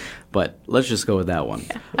 But let's just go with that one.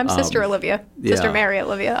 Yeah. I'm Sister Olivia. Sister Mary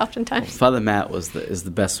Olivia, oftentimes. Father Matt is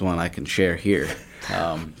the best one I can share here.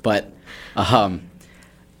 I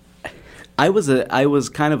was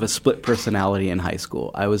kind of a split personality in high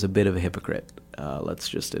school. I was a bit of a hypocrite. Let's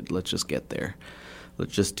just get there.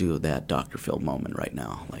 Let's just do that Dr. Phil moment right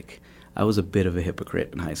now. Like, I was a bit of a hypocrite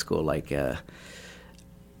in high school. Like,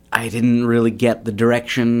 I didn't really get the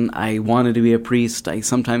direction. I wanted to be a priest. I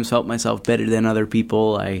sometimes felt myself better than other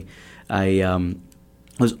people. I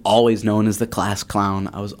was always known as the class clown.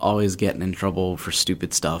 I was always getting in trouble for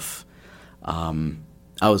stupid stuff.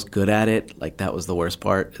 I was good at it. Like, that was the worst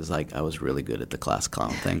part, is like I was really good at the class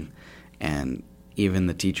clown thing. And even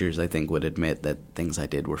the teachers, I think, would admit that things I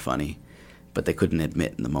did were funny, but they couldn't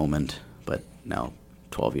admit in the moment. But now,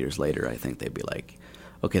 12 years later, I think they'd be like,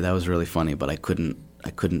 okay, that was really funny, but I couldn't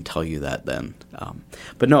couldn't tell you that then.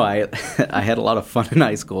 But no, I I had a lot of fun in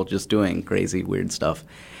high school just doing crazy, weird stuff.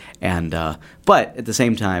 And but at the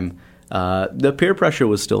same time, the peer pressure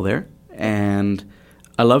was still there, and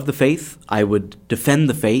I love the faith. I would defend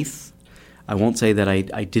the faith. I won't say that I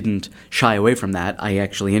didn't shy away from that. I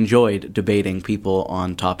actually enjoyed debating people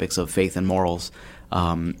on topics of faith and morals,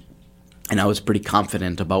 and I was pretty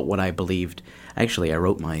confident about what I believed. Actually, I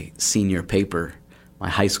wrote my senior paper, my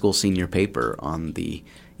high school senior paper, on the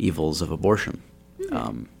evils of abortion,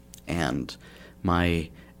 and my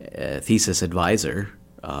thesis advisor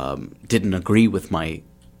didn't agree with my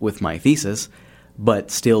thesis,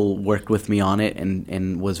 but still worked with me on it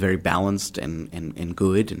and was very balanced and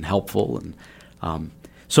good and helpful. And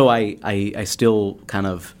so I still kind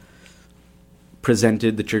of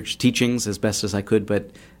presented the church teachings as best as I could.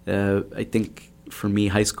 But I think for me,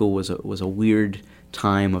 high school was a weird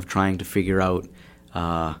time of trying to figure out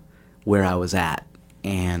where I was at.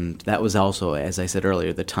 And that was also, as I said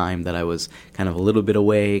earlier, the time that I was kind of a little bit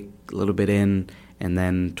away, a little bit in. And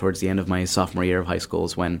then towards the end of my sophomore year of high school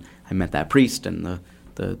is when I met that priest, and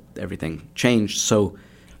the everything changed. So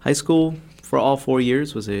high school for all 4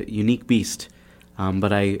 years was a unique beast.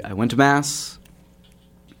 But I went to Mass.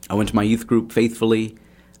 I went to my youth group faithfully,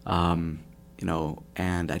 and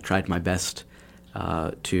I tried my best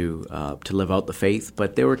to live out the faith.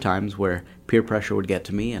 But there were times where peer pressure would get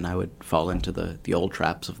to me, and I would fall into the old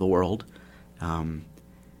traps of the world.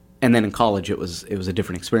 And then in college, it was a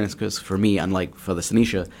different experience, because for me, unlike for the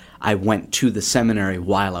Senecia, I went to the seminary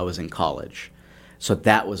while I was in college. So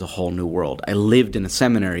that was a whole new world. I lived in a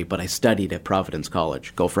seminary, but I studied at Providence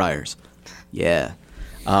College. Go Friars. Yeah.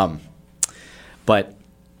 But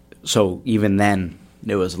so even then,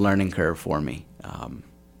 it was a learning curve for me.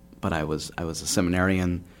 But I was a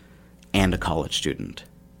seminarian and a college student.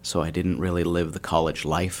 So I didn't really live the college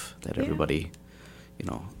life that everybody,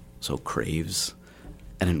 so craves.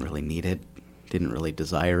 I didn't really need it, didn't really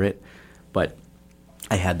desire it, but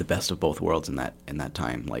I had the best of both worlds in that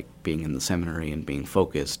time, like being in the seminary and being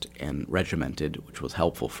focused and regimented, which was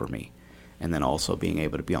helpful for me, and then also being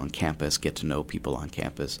able to be on campus, get to know people on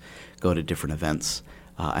campus, go to different events.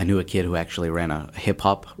 I knew a kid who actually ran a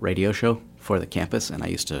hip-hop radio show for the campus, and I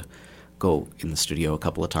used to go in the studio a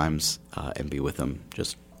couple of times and be with him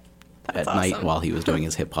just at night while he was doing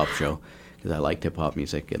his hip-hop show, because I liked hip-hop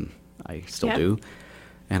music, and I still do.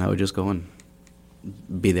 And I would just go and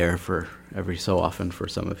be there for every so often for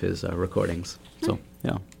some of his recordings. So,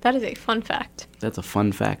 yeah. That is a fun fact. That's a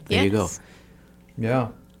fun fact. There you go. Yeah.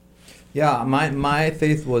 Yeah, my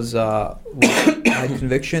faith was my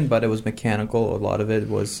conviction, but it was mechanical. A lot of it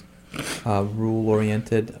was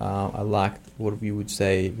rule-oriented. I lacked what we would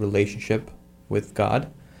say relationship with God.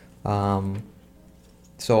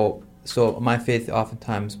 So my faith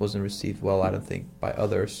oftentimes wasn't received well, I don't think, by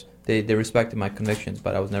others. They respected my convictions,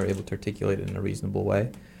 but I was never able to articulate it in a reasonable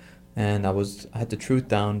way. And I had the truth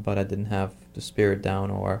down, but I didn't have the spirit down,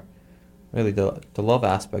 or really the love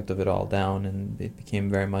aspect of it all down. And it became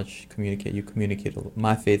very much communicate.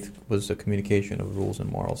 My faith was a communication of rules and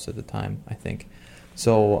morals at the time, I think.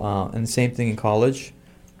 So, and the same thing in college.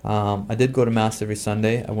 I did go to Mass every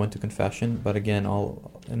Sunday. I went to confession, but again,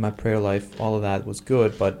 all in my prayer life, all of that was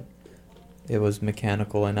good, but it was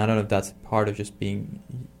mechanical. And I don't know if that's part of just being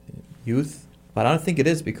youth, but I don't think it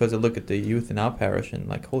is, because I look at the youth in our parish and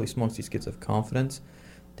like, holy smokes, these kids have confidence.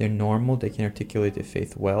 They're normal. They can articulate their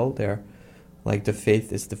faith well. They're like, the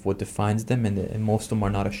faith is what defines them, and most of them are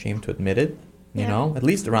not ashamed to admit it. You know, at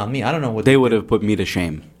least around me. I don't know what they would have put me to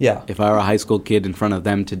shame. Yeah. If I were a high school kid in front of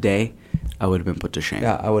them today, I would have been put to shame.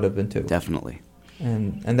 Yeah, I would have been too. Definitely.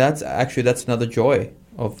 And that's another joy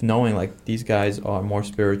of knowing like these guys are more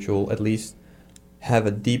spiritual, at least have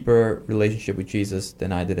a deeper relationship with Jesus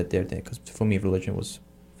than I did at their day. Because for me, religion was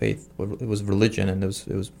faith. It was religion, and it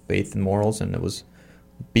was faith and morals, and it was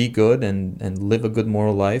be good and live a good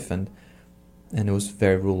moral life, and it was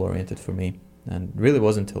very rule oriented for me. And really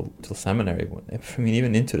wasn't till seminary. I mean,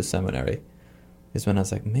 even into the seminary is when I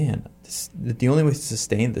was like, man, the only way to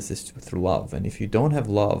sustain this is through love. And if you don't have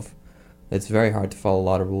love, it's very hard to follow a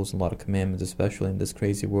lot of rules and a lot of commandments, especially in this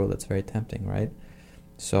crazy world that's very tempting, right?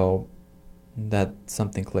 So that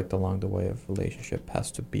something clicked along the way of relationship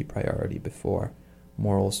has to be priority before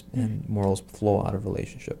morals, and morals flow out of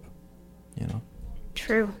relationship,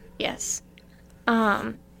 True, yes.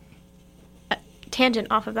 Tangent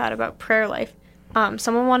off of that about prayer life.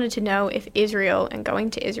 Someone wanted to know if Israel and going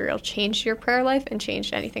to Israel changed your prayer life and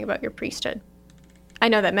changed anything about your priesthood. I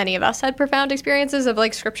know that many of us had profound experiences of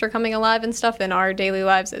like scripture coming alive and stuff in our daily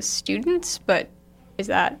lives as students, but is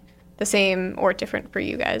that the same or different for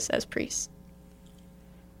you guys as priests?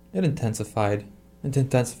 It intensified and to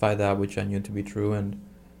intensify that which I knew to be true, and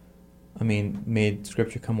I mean, made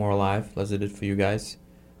Scripture come more alive, as it did for you guys.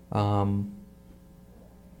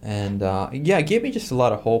 It gave me just a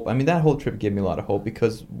lot of hope. I mean, that whole trip gave me a lot of hope,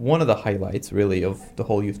 because one of the highlights, really, of the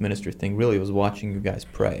whole youth ministry thing, really, was watching you guys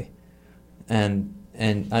pray. And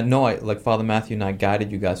I know, like Father Matthew and I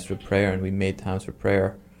guided you guys through prayer, and we made times for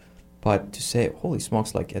prayer. But to say, holy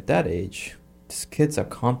smokes, like at that age, these kids are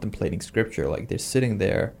contemplating Scripture. Like, they're sitting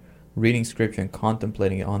there reading Scripture and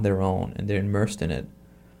contemplating it on their own, and they're immersed in it.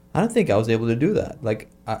 I don't think I was able to do that. Like,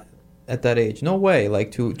 at that age, no way.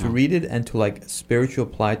 Like, to read it and to like spiritually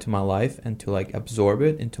apply it to my life and to like absorb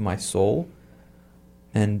it into my soul,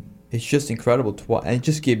 and it's just incredible to watch. And it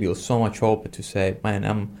just gave me so much hope to say, man,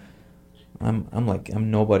 I'm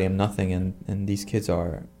nobody, I'm nothing, and these kids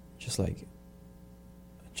are just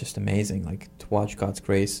amazing. Like, to watch God's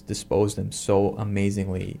grace dispose them so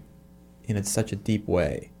amazingly in such a deep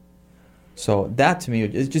way. So that, to me,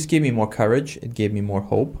 it just gave me more courage. It gave me more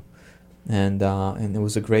hope, and it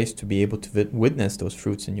was a grace to be able to witness those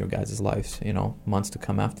fruits in your guys' lives. Months to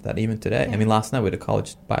come after that, even today. Yeah. I mean, last night we had a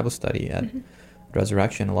college Bible study at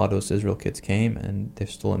Resurrection. A lot of those Israel kids came, and they're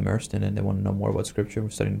still immersed in it. They want to know more about Scripture. We're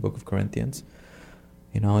studying the book of Corinthians.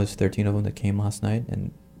 There's 13 of them that came last night,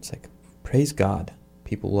 and it's like, praise God.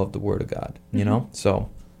 People love the Word of God. So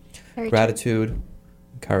Very gratitude, true.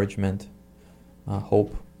 Encouragement,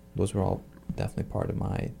 hope. Those were all definitely part of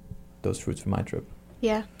those fruits for my trip.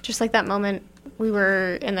 Yeah, just like that moment, we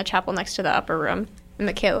were in the chapel next to the upper room, and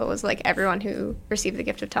Michaela was like, everyone who received the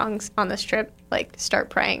gift of tongues on this trip, like, start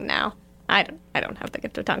praying now. I don't have the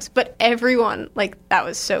gift of tongues, but everyone, like, that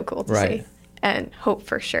was so cool to see. And hope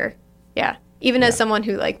for sure. Yeah. Even as someone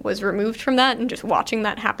who, like, was removed from that and just watching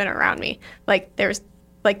that happen around me, like, there's,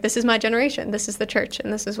 like, this is my generation, this is the church,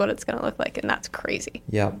 and this is what it's going to look like, and that's crazy.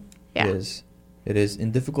 Yeah. It is.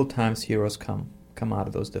 In difficult times, heroes come out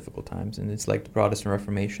of those difficult times. And it's like the Protestant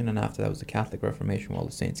Reformation, and after that was the Catholic Reformation, where all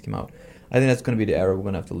the saints came out. I think that's going to be the era we're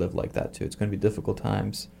going to have to live like that, too. It's going to be difficult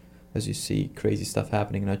times as you see crazy stuff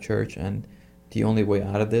happening in our church. And the only way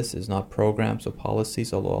out of this is not programs or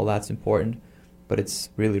policies, although all that's important, but it's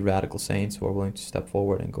really radical saints who are willing to step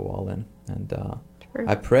forward and go all in. And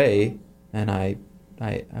I pray, and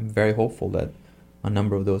I'm very hopeful that a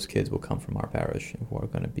number of those kids will come from our parish who are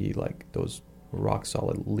going to be like those rock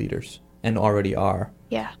solid leaders, and already are.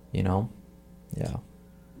 Yeah. Yeah.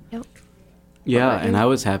 Yep. Yeah, and I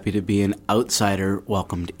was happy to be an outsider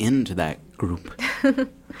welcomed into that group.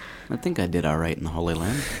 I think I did all right in the Holy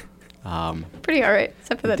Land. Pretty all right,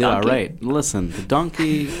 except for the donkey. Did all right. Listen, the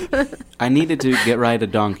donkey, I needed to get right a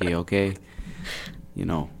donkey, okay?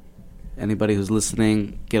 Anybody who's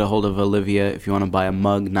listening, get a hold of Olivia if you want to buy a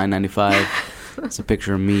mug, $9.95. It's a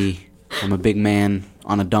picture of me. I'm a big man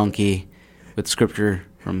on a donkey with Scripture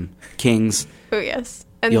from Kings. Oh, yes.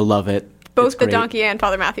 And you'll love it. Both the donkey and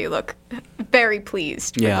Father Matthew look very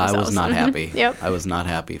pleased with themselves. I was not happy. Yep. I was not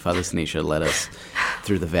happy. Father Sinisha led us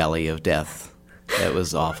through the valley of death. It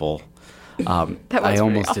was awful. I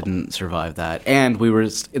almost didn't survive that. And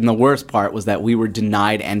the worst part was that we were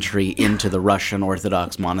denied entry into the Russian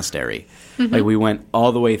Orthodox monastery. Like, we went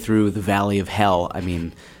all the way through the valley of hell,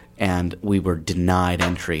 and we were denied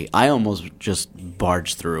entry. I almost just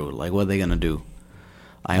barged through. Like, what are they going to do?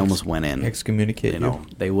 I almost went in. Excommunicate you.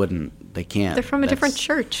 They wouldn't. They can't. They're from a different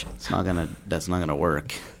church. That's not gonna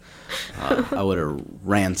work. I would have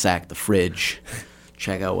ransacked the fridge,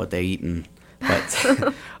 check out what they eaten.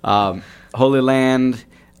 But Holy Land,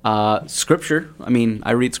 Scripture.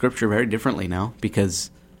 I read Scripture very differently now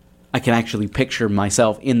because I can actually picture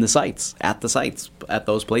myself in the sites, at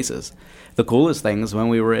those places. The coolest thing is when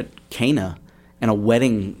we were at Cana, and a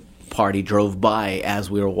wedding party drove by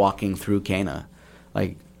as we were walking through Cana.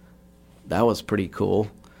 Like, that was pretty cool.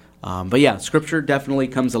 But yeah, Scripture definitely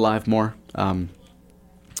comes alive more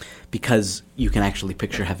because you can actually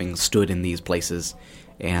picture having stood in these places.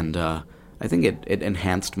 And I think it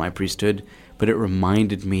enhanced my priesthood, but it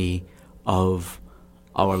reminded me of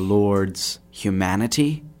our Lord's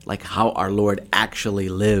humanity, like how our Lord actually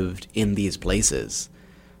lived in these places.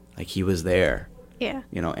 Like, he was there. Yeah.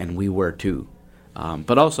 And we were too.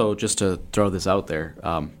 But also, just to throw this out there,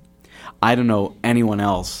 I don't know anyone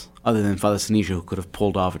else other than Father Sinisha who could have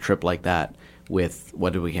pulled off a trip like that with,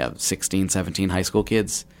 what did we have, 16, 17 high school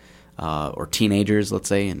kids or teenagers, let's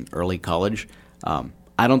say, in early college.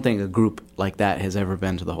 I don't think a group like that has ever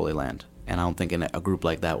been to the Holy Land, and I don't think a group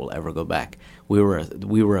like that will ever go back. We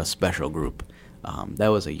were a special group. That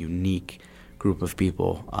was a unique group of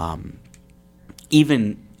people.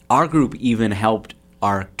 Even our group even helped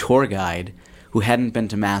our tour guide, who hadn't been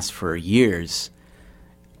to Mass for years,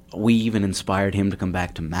 we even inspired him to come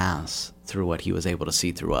back to Mass through what he was able to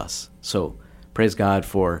see through us. So praise God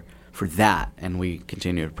for that, and we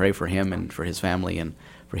continue to pray for him and for his family and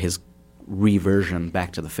for his reversion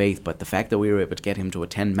back to the faith. But the fact that we were able to get him to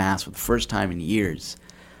attend Mass for the first time in years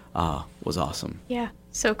was awesome. Yeah,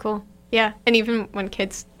 so cool. Yeah, and even when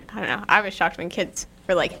kids, I don't know, I was shocked when kids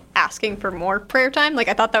were, like, asking for more prayer time. Like,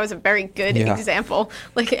 I thought that was a very good example.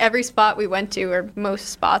 Like, every spot we went to, or most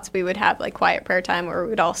spots, we would have, like, quiet prayer time where we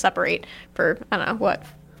would all separate for, I don't know,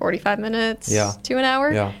 45 minutes to an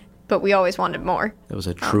hour? Yeah. But we always wanted more. It was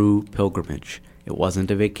a true pilgrimage. It wasn't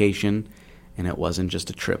a vacation, and it wasn't just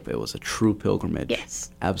a trip. It was a true pilgrimage. Yes.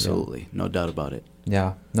 Absolutely. No doubt about it.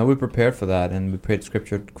 Yeah. No, we prepared for that, and we prayed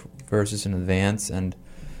scripture verses in advance, and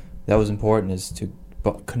that was important, is to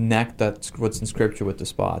connect what's in scripture with the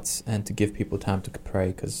spots and to give people time to pray,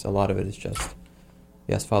 because a lot of it is just...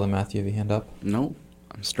 Yes, Father Matthew, have your hand up? No,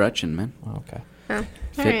 I'm stretching, man. Oh, okay. Oh,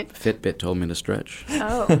 all right. Fitbit told me to stretch.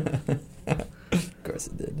 Oh. Of course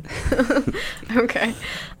it did. Okay.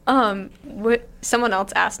 What someone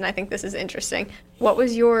else asked, and I think this is interesting. What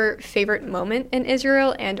was your favorite moment in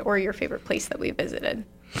Israel or your favorite place that we visited?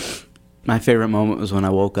 My favorite moment was when I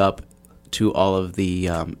woke up to all of the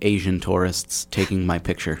Asian tourists taking my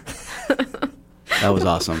picture. That was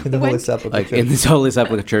awesome. In the Holy Sepulchre Like Church. in this Holy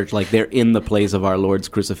Sepulchre Church, like they're in the place of our Lord's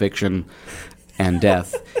crucifixion and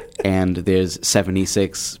death, and there's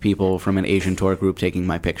 76 people from an Asian tour group taking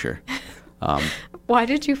my picture. Why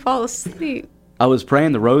did you fall asleep? I was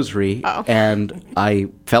praying the rosary, Oh. and I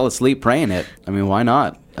fell asleep praying it. I mean, why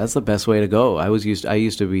not? That's the best way to go. I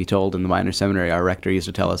used to be told in the minor seminary, our rector used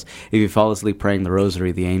to tell us, if you fall asleep praying the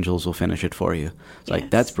rosary, the angels will finish it for you. It's like,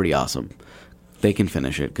 that's pretty awesome. They can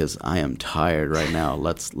finish it because I am tired right now.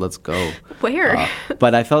 Let's go. Where?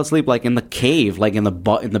 But I fell asleep like in the cave, like in the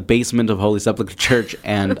basement of Holy Sepulchre Church,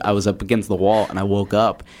 and I was up against the wall, and I woke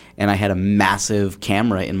up, and I had a massive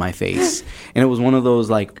camera in my face, and it was one of those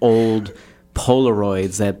like old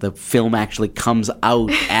Polaroids that the film actually comes out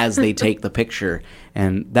as they take the picture,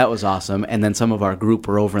 and that was awesome. And then some of our group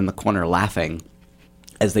were over in the corner laughing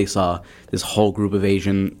as they saw this whole group of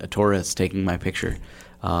Asian tourists taking my picture.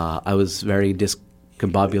 I was very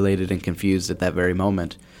discombobulated and confused at that very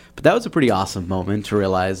moment. But that was a pretty awesome moment to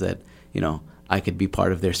realize that, I could be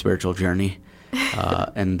part of their spiritual journey.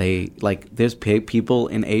 And there's people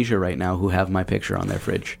in Asia right now who have my picture on their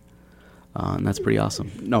fridge. And that's pretty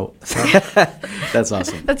awesome. No, that's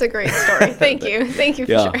awesome. That's a great story. Thank you. Thank you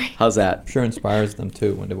for Yeah, sharing. how's that? Sure inspires them,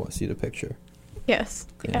 too, when they see the picture. Yes.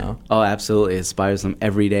 You Yeah. know? Oh, absolutely. It inspires them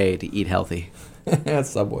every day to eat healthy. At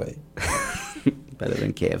Subway. Better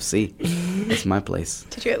than KFC. That's my place.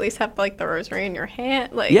 Did you at least have like the rosary in your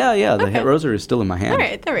hand? Like, Yeah. The Okay. rosary is still in my hand. All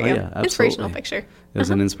right, there we Oh, go. yeah, Inspirational absolutely. picture. It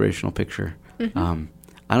was an inspirational picture.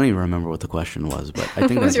 I don't even remember what the question was, but I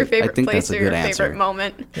think What was that's your I favorite think place that's a or your good answer. favorite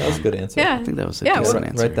moment? That was a good answer. Yeah. I think that was a Yeah, decent well-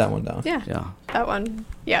 answer. Write that one down. Yeah. Yeah. That one.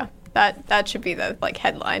 Yeah. That should be the like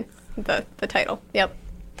headline, the title. Yep.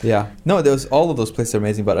 Yeah. No, there was all of those places are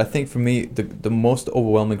amazing, but I think for me the most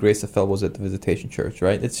overwhelming grace I felt was at the Visitation Church,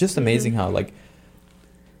 right? It's just amazing how like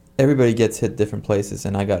everybody gets hit different places,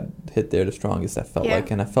 and I got hit there the strongest, I felt Yeah.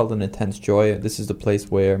 like, and I felt an intense joy. This is the place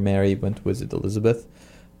where Mary went to visit Elizabeth,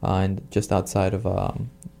 and just outside of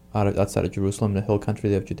Jerusalem, the hill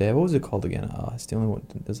country of Judea. What was it called again? It's the only one.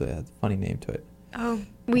 There's a funny name to it. Oh,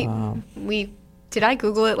 we did I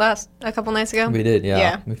Google it a couple nights ago? We did, yeah.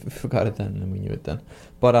 Yeah. We forgot it then, and we knew it then.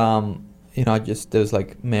 But just there was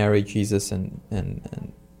like Mary, Jesus, and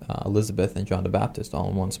Elizabeth and John the Baptist all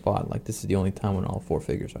in one spot. Like this is the only time when all four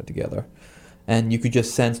figures are together, and you could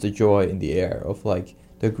just sense the joy in the air of like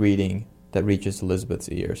the greeting that reaches Elizabeth's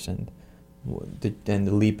ears, and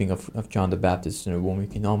the leaping of John the Baptist in a womb. You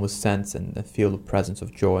can almost sense and feel the presence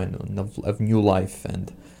of joy and of new life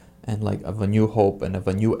and like of a new hope and of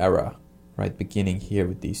a new era, right? Beginning here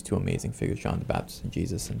with these two amazing figures, John the Baptist and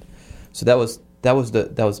Jesus, and so that was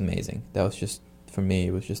amazing. That was just, for me,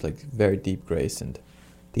 it was just like very deep grace and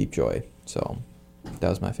deep joy. So that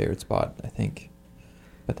was my favorite spot, I think.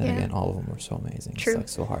 But then again, all of them were so amazing. True. It's like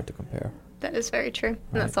so hard to compare. That is very true. Right.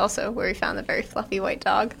 And that's also where we found the very fluffy white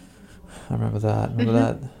dog. I remember that. Remember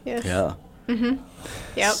that? Yes. Yeah. Mm-hmm.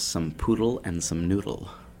 Yep. Some poodle and some noodle.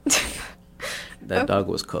 That Oh. dog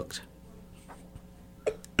was cooked.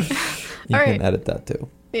 You All can right. edit that too.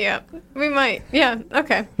 Yeah, we might. Yeah,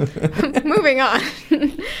 okay. Moving on.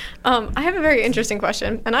 I have a very interesting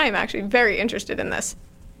question, and I am actually very interested in this.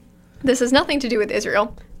 This has nothing to do with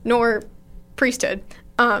Israel, nor priesthood,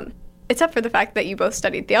 except for the fact that you both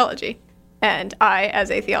studied theology. And I, as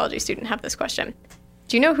a theology student, have this question.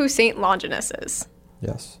 Do you know who St. Longinus is?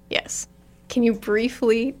 Yes. Yes. Can you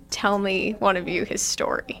briefly tell me, one of you, his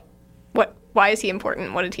story? Why is he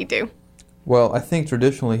important? What did he do? Well, I think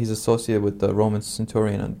traditionally he's associated with the Roman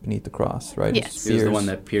centurion beneath the cross, right? Yes. He was the one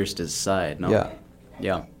that pierced his side, no? Yeah.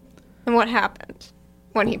 Yeah. And what happened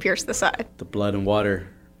when he pierced the side? The blood and water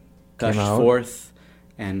Came gushed out. forth,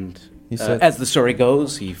 and He said- as the story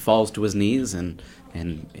goes, he falls to his knees and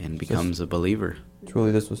becomes a believer.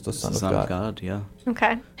 Truly, this was the Son of God. Yeah.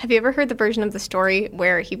 Okay. Have you ever heard the version of the story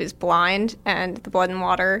where he was blind and the blood and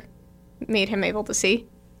water made him able to see?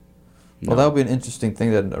 Well, that would be an interesting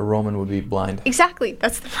thing that a Roman would be blind. Exactly.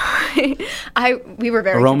 That's the point. We were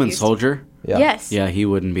very A Roman confused. soldier? Yeah. Yes. Yeah, he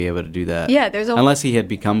wouldn't be able to do that. Yeah, there's a... Unless he had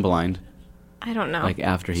become blind, I don't know. like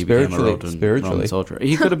after he became a Spiritually. Roman soldier.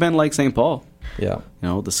 He could have been like St. Paul. Yeah. You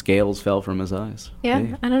know, the scales fell from his eyes. Yeah,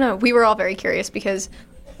 Hey. I don't know. We were all very curious because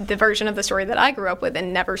the version of the story that I grew up with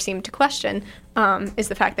and never seemed to question is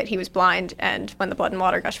the fact that he was blind, and when the blood and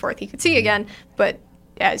water gushed forth, he could see again. But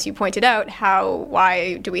as you pointed out,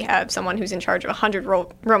 why do we have someone who's in charge of 100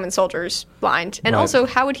 Roman soldiers blind? And Right. also,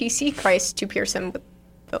 how would he see Christ to pierce him with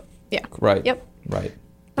the... Yeah. Right. Yep. Right.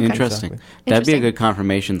 Okay. Interesting. Exactly. That'd be a Interesting. good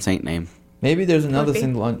confirmation saint name. Maybe there's another be.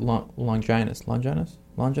 thing, Longinus. Longinus?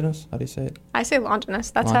 Longinus? How do you say it? I say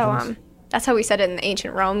Longinus. Longinus? That's how we said it in the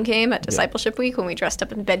ancient Rome game at Discipleship Week when we dressed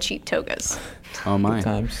up in bedsheet togas. Oh my. Good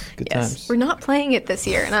times. Good Yes. times. We're not playing it this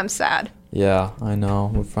year, and I'm sad. Yeah, I know.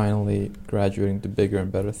 We're finally graduating to bigger and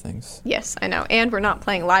better things. Yes, I know. And we're not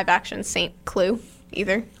playing live action Saint Clue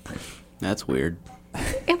either. That's weird.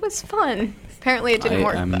 It was fun. Apparently it didn't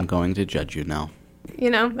work. I'm though. going to judge you now. You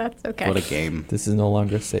know, that's okay. What a game. This is no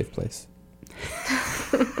longer a safe place.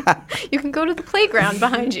 You can go to the playground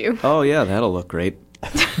behind you. Oh yeah, that'll look great.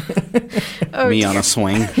 Oh, Me dear. on a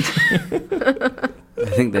swing. I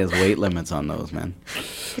think there's weight limits on those, man.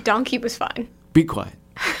 The donkey was fine. Be quiet.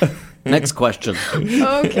 Next question.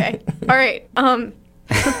 Okay. All right.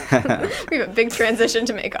 We have a big transition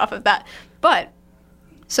to make off of that. But,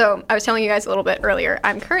 so I was telling you guys a little bit earlier,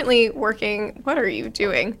 I'm currently working, what are you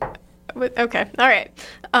doing? Okay, all right.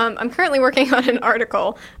 I'm currently working on an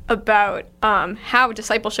article about how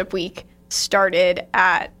Discipleship Week started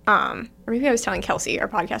at, or maybe I was telling Kelsey, our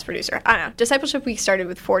podcast producer. I don't know. Discipleship Week started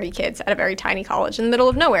with 40 kids at a very tiny college in the middle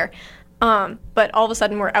of nowhere. But all of a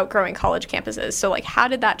sudden we're outgrowing college campuses. So like, how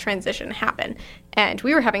did that transition happen? And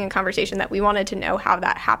we were having a conversation that we wanted to know how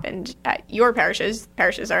that happened at your parishes.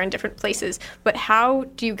 Parishes are in different places, but how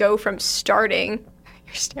do you go from starting,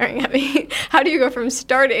 you're staring at me, how do you go from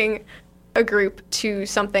starting a group to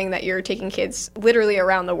something that you're taking kids literally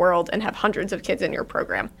around the world and have hundreds of kids in your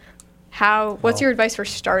program? What's your advice for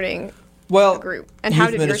starting a group? And how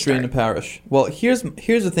youth did yours ministry in the start? parish. Well, here's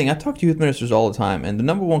the thing. I talk to youth ministers all the time, and the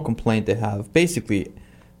number one complaint they have basically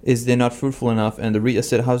is they're not fruitful enough. And I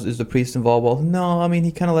said, "How is the priest involved?" Well, no, I mean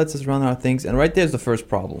he kind of lets us run our things, and right there's the first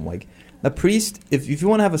problem. Like a priest, if you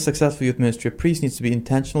want to have a successful youth ministry, a priest needs to be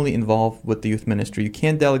intentionally involved with the youth ministry. You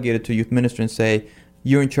can't delegate it to a youth minister and say,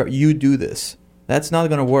 "You're in charge. You do this." That's not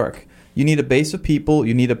going to work. You need a base of people.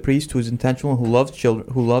 You need a priest who is intentional, who loves children,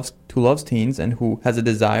 who loves teens, and who has a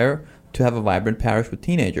desire to have a vibrant parish with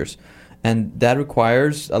teenagers. And that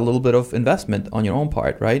requires a little bit of investment on your own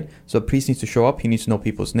part, right? So a priest needs to show up. He needs to know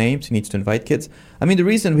people's names. He needs to invite kids. I mean, the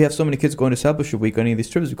reason we have so many kids going to Discipleship Week on any of these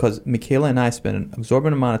trips is because Michaela and I spend an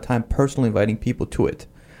exorbitant amount of time personally inviting people to it,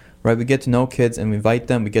 right? We get to know kids and we invite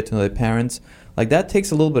them. We get to know their parents. Like, that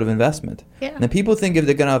takes a little bit of investment. Yeah. And people think if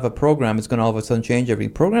they're going to have a program, it's going to all of a sudden change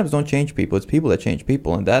everything. Programs don't change people. It's people that change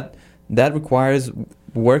people. And that requires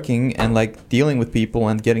working and like dealing with people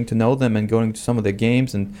and getting to know them and going to some of their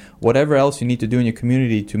games and whatever else you need to do in your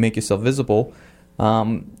community to make yourself visible.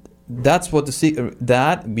 That's what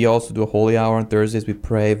that we also do a holy hour on Thursdays. We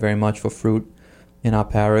pray very much for fruit in our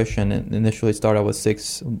parish, and initially it started with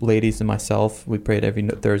 6 ladies and myself. We prayed every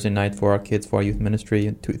Thursday night for our kids, for our youth ministry,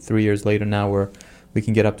 and 3 years later now we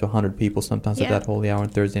can get up to 100 people sometimes at that holy hour on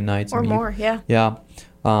Thursday nights. Or more, yeah. Yeah.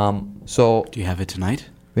 So Do you have it tonight?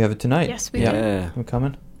 we have it tonight. Yes, we do. Yeah. We're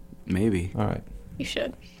coming? Maybe. All right. You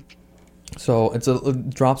should. So it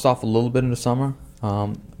drops off a little bit in the summer,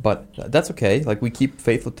 but that's okay. Like, we keep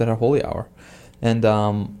faithful to our holy hour. And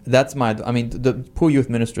that's the poor youth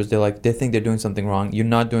ministers, they think they're doing something wrong. You're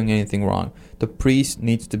not doing anything wrong. The priest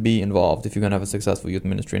needs to be involved if you're going to have a successful youth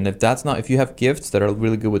ministry. And if you have gifts that are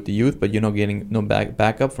really good with the youth, but you're not getting no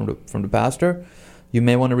backup from the pastor, you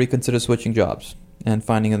may want to reconsider switching jobs and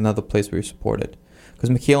finding another place where you're supported. Because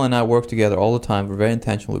Michaela and I work together all the time. We're very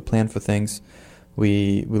intentional. We plan for things.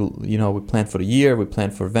 We plan for the year. We plan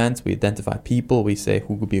for events. We identify people. We say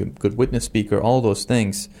who could be a good witness speaker. All those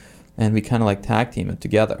things. And we kind of like tag team it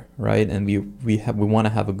together, right? And we want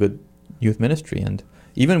to have a good youth ministry, and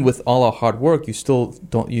even with all our hard work, you still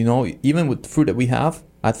don't, even with the fruit that we have,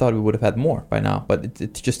 I thought we would have had more by now. But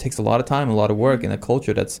it just takes a lot of time, a lot of work in a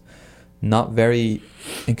culture that's not very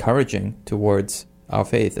encouraging towards our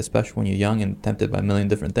faith, especially when you're young and tempted by a million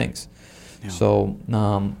different things. Yeah. So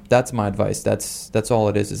that's my advice. That's all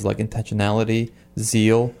it is like intentionality,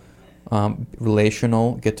 zeal,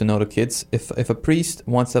 relational, get to know the kids. If a priest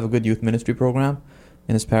wants to have a good youth ministry program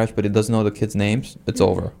in his parish, but he doesn't know the kids' names, it's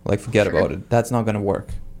over. Like, forget about it. That's not going to work.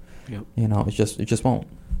 Yep. It just won't.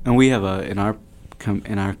 And we have in our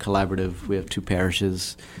collaborative, we have 2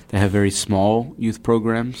 parishes that have very small youth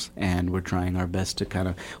programs, and we're trying our best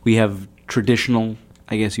to we have traditional,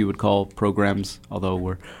 I guess you would call, programs, although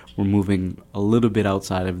we're moving a little bit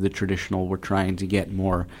outside of the traditional. We're trying to get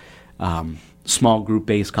more small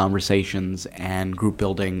group-based conversations and group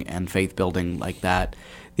building and faith building like that.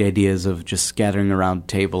 The ideas of just gathering around a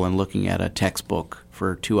table and looking at a textbook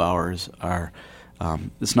for 2 hours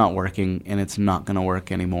it's not working, and it's not going to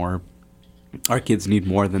work anymore. Our kids need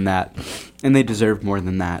more than that, and they deserve more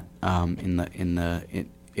than that.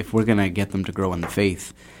 If we're going to get them to grow in the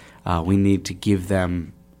faith, we need to give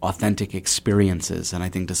them authentic experiences, and I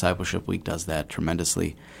think Discipleship Week does that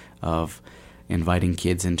tremendously, of inviting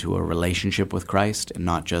kids into a relationship with Christ and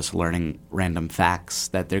not just learning random facts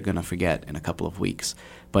that they're going to forget in a couple of weeks.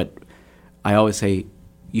 But I always say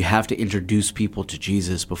you have to introduce people to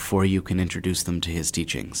Jesus before you can introduce them to his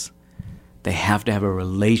teachings. They have to have a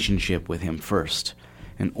relationship with him first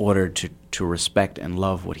in order to respect and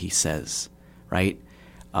love what he says, right?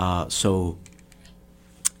 So,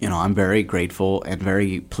 I'm very grateful and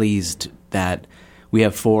very pleased that we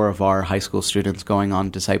have 4 of our high school students going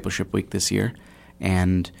on Discipleship Week this year,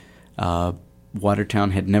 and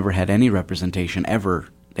Watertown had never had any representation ever.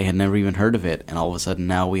 They had never even heard of it, and all of a sudden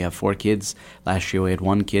now we have 4 kids. Last year we had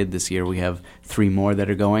 1 kid. This year we have 3 more that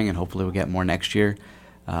are going, and hopefully we'll get more next year.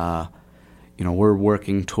 We're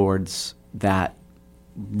working towards that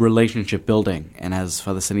relationship building, and as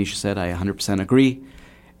Father Sanisha said, I 100% agree.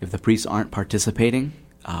 If the priests aren't participating,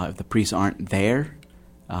 if the priests aren't there,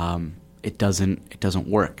 it doesn't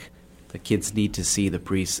work. The kids need to see the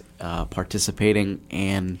priests participating,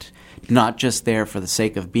 and not just there for the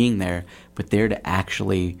sake of being there, but there to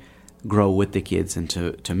actually grow with the kids and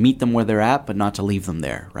to meet them where they're at, but not to leave them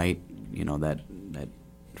there, right? That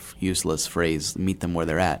useless phrase, meet them where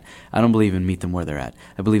they're at. I don't believe in meet them where they're at.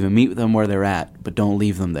 I believe in meet them where they're at, but don't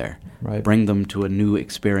leave them there. Right. Bring them to a new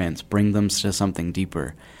experience. Bring them to something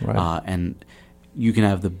deeper. Right. And you can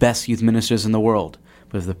have the best youth ministers in the world,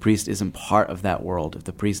 but if the priest isn't part of that world, if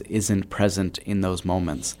the priest isn't present in those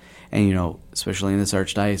moments, and especially in this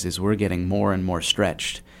archdiocese, we're getting more and more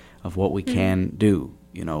stretched of what we can do,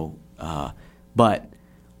 but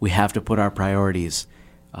we have to put our priorities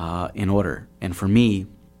in order. And for me,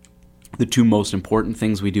 the 2 most important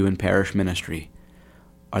things we do in parish ministry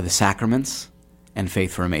are the sacraments and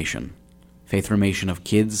faith formation. Faith formation of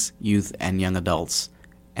kids, youth, and young adults,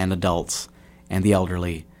 and the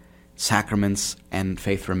elderly. Sacraments and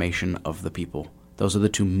faith formation of the people. Those are the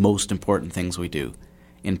 2 most important things we do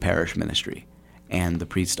in parish ministry. And the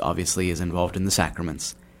priest obviously is involved in the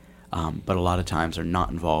sacraments, but a lot of times are not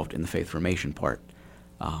involved in the faith formation part.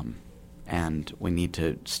 And we need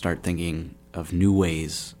to start thinking of new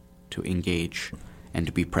ways to engage and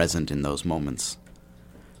to be present in those moments.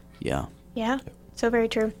 Yeah. Yeah, so very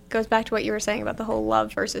true. Goes back to what you were saying about the whole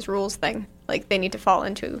love versus rules thing. Like, they need to fall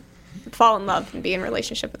in love and be in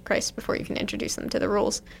relationship with Christ before you can introduce them to the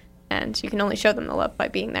rules. And you can only show them the love by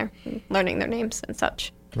being there and learning their names and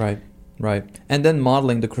such. Right. And then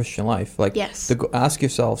modeling the Christian life. Like, yes. Ask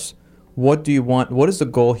yourselves, what do you want? What is the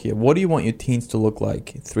goal here? What do you want your teens to look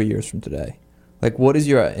like 3 years from today? Like, what is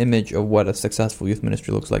your image of what a successful youth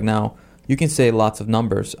ministry looks like now? You can say lots of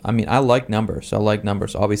numbers. I mean, I like numbers.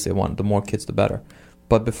 Obviously, I want the more kids, the better.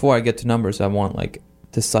 But before I get to numbers, I want,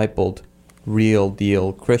 discipled, real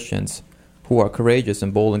deal Christians who are courageous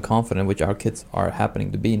and bold and confident, which our kids are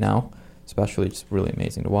happening to be now. Especially, it's really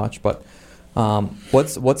amazing to watch. But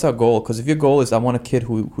what's our goal? Because if your goal is, I want a kid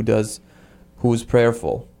who's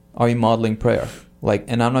prayerful, are you modeling prayer?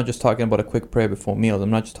 And I'm not just talking about a quick prayer before meals. I'm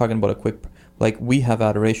not just talking about a quick. We have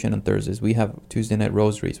adoration on Thursdays. We have Tuesday night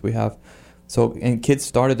rosaries. And kids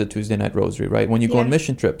started the Tuesday night rosary, right? When you go on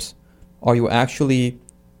mission trips, are you actually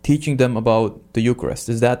teaching them about the Eucharist?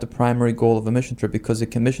 Is that the primary goal of a mission trip? Because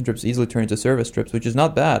mission trips easily turn into service trips, which is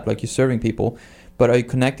not bad, you're serving people. But are you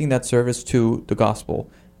connecting that service to the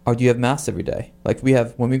gospel? Or do you have Mass every day?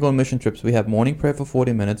 When we go on mission trips, we have morning prayer for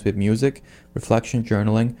 40 minutes. We have music, reflection,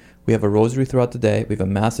 journaling. We have a rosary throughout the day. We have a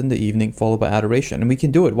Mass in the evening, followed by adoration. And we can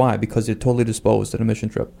do it. Why? Because they're totally disposed at a mission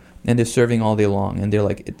trip. And they're serving all day long. And they're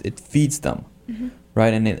it feeds them. Mm-hmm.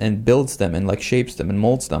 right? And builds them and like shapes them and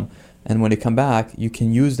molds them. And when they come back, you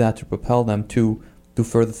can use that to propel them to do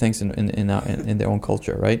further things in their own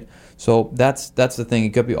culture, right? So that's the thing. You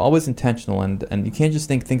got to be always intentional, and you can't just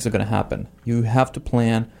think things are going to happen. You have to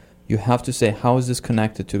plan. You have to say, how is this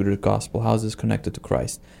connected to the gospel? How is this connected to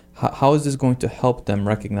Christ? How is this going to help them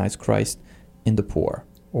recognize Christ in the poor?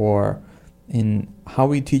 Or in how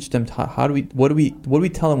we teach them, what do we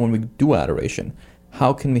tell them when we do adoration?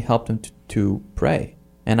 How can we help them to pray?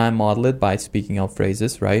 And I model it by speaking out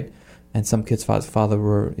phrases, right? And some kids' father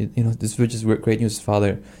were, this which is great news.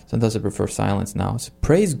 Father, sometimes I prefer silence now. So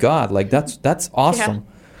praise God, like that's awesome.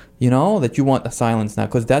 Yeah. That you want a silence now,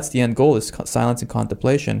 because that's the end goal, is silence and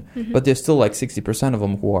contemplation. Mm-hmm. But there's still like 60% of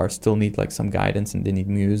them who still need like some guidance, and they need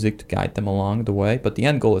music to guide them along the way. But the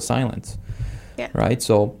end goal is silence, right?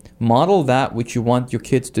 So model that which you want your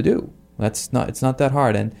kids to do. It's not that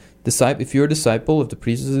hard. And if you're a disciple, if the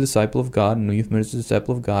priest is a disciple of God and the youth minister is a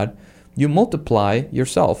disciple of God, you multiply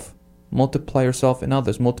yourself. Multiply yourself in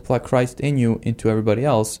others. Multiply Christ in you into everybody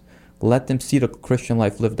else. Let them see the Christian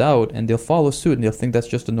life lived out, and they'll follow suit, and they'll think that's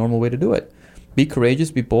just a normal way to do it. Be courageous,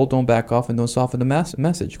 be bold, don't back off, and don't soften the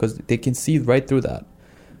message, because they can see right through that.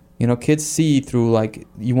 Kids see through, like,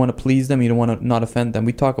 you want to please them, you don't want to not offend them.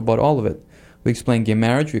 We talk about all of it. We explain gay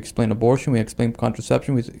marriage, we explain abortion, we explain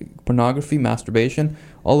contraception, pornography, masturbation,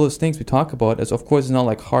 all those things we talk about. As of course, it's not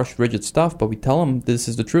like harsh, rigid stuff, but we tell them this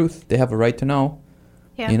is the truth. They have a right to know.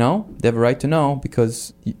 Yeah. They have a right to know,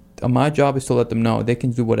 because my job is to let them know they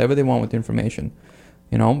can do whatever they want with the information.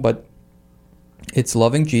 But it's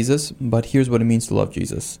loving Jesus. But here's what it means to love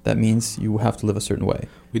Jesus. That means you have to live a certain way.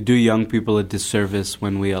 We do young people a disservice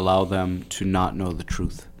when we allow them to not know the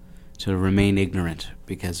truth, to remain ignorant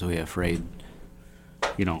because we're afraid.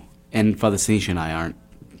 And Father Sinish and I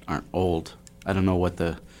aren't old. I don't know what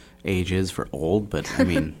the age is for old, but I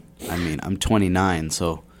mean, I'm 29,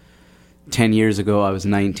 so 10 years ago I was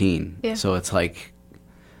 19. Yeah. So it's like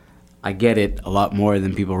I get it a lot more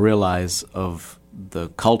than people realize of the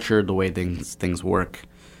culture, the way things work,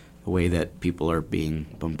 the way that people are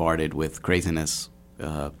being bombarded with craziness.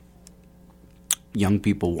 Young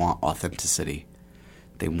people want authenticity.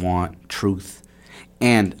 They want truth.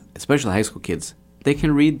 And especially high school kids, they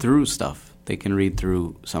can read through stuff. They can read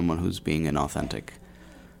through someone who's being inauthentic.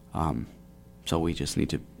 So we just need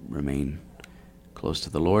to remain close to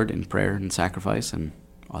the Lord in prayer and sacrifice, and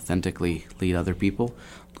authentically lead other people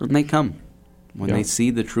when they come, when they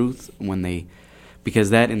see the truth,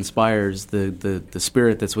 because that inspires the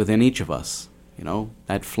spirit that's within each of us.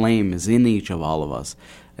 That flame is in all of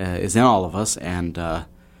us, and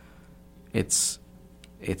it's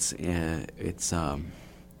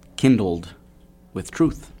kindled with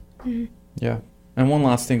truth. Mm-hmm. Yeah. And one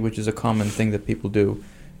last thing, which is a common thing that people do,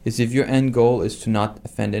 is if your end goal is to not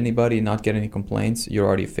offend anybody, not get any complaints, you're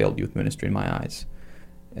already a failed youth ministry in my eyes.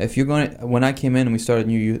 If you're when I came in and we started a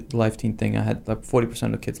new youth life teen thing, I had like 40%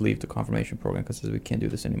 of the kids leave the confirmation program because we can't do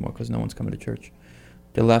this anymore because no one's coming to church.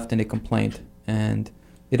 They left and they complained, and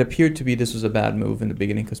it appeared to be this was a bad move in the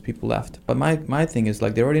beginning because people left. But my thing is,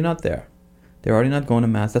 like, they're already not there. They're already not going to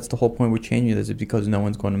Mass. That's the whole point we're changing this, is because no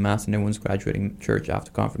one's going to Mass and everyone's graduating church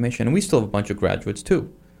after confirmation. And we still have a bunch of graduates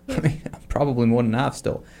too. I mean, probably more than half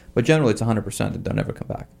still. But generally it's 100% that they'll never come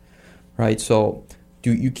back. Right? So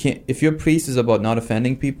you can't, if your priest is about not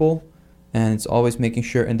offending people and it's always making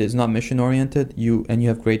sure, and it's not mission oriented, you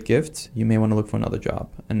have great gifts, you may want to look for another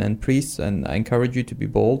job. And then priests, and I encourage you to be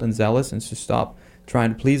bold and zealous and to stop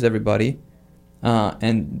trying to please everybody,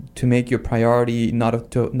 and to make your priority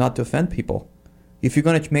not to offend people. If you're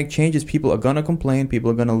going to make changes, people are going to complain, people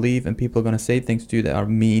are going to leave, and people are going to say things to you that are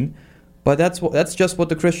mean. But that's just what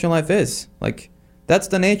the Christian life is. Like, that's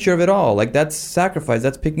the nature of it all. Like, that's sacrifice.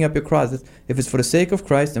 That's picking up your cross. If it's for the sake of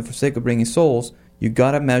Christ and for the sake of bringing souls, you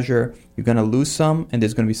got to measure. You're going to lose some, and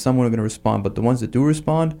there's going to be someone who are going to respond. But the ones that do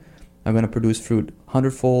respond are going to produce fruit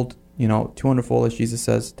 100-fold, 200-fold, as Jesus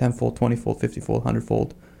says, 10-fold, 20-fold, 50-fold,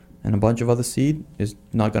 100-fold. And a bunch of other seed is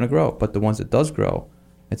not going to grow. But the ones that does grow,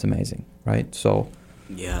 it's amazing, right? So,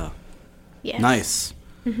 yeah. Yes. Nice.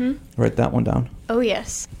 Mm-hmm. Write that one down. Oh,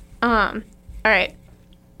 yes. All right.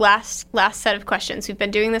 Last set of questions. We've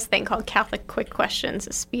been doing this thing called Catholic Quick Questions,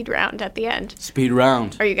 a speed round at the end. Speed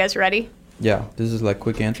round. Are you guys ready? Yeah. This is like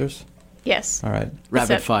quick answers? Yes. All right.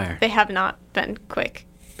 Rapid fire. They have not been quick.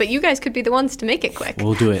 But you guys could be the ones to make it quick.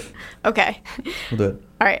 We'll do it. Okay. We'll do it.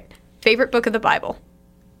 All right. Favorite book of the Bible?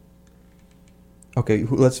 Okay,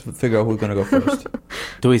 let's figure out who's going to go first.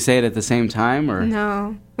 Do we say it at the same time, or?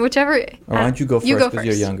 No. Whichever. Or why don't you go first because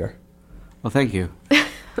you're younger? Well, thank you.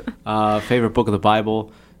 Favorite book of the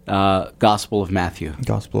Bible, Gospel of Matthew.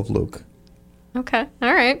 Gospel of Luke. Okay.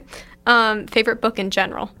 All right. Favorite book in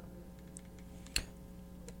general?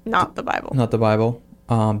 Not the Bible. Not the Bible.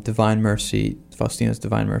 Divine Mercy, Faustina's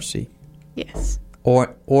Divine Mercy. Yes.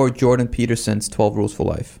 Or Jordan Peterson's 12 Rules for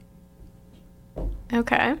Life.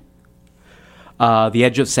 Okay. The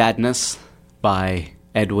Edge of Sadness by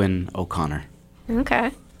Edwin O'Connor.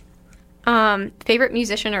 Okay. Favorite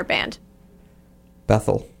musician or band?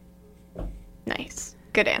 Bethel. Nice.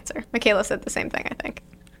 Good answer. Michaela said the same thing, I think.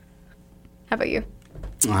 How about you?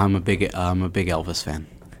 I'm a big Elvis fan.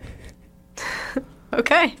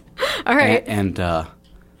 Okay. All right. And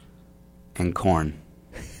Korn.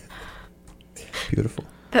 Beautiful.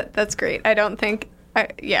 That's great. I don't think...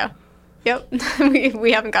 yeah. Yep.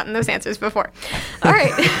 we haven't gotten those answers before. All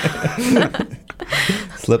right.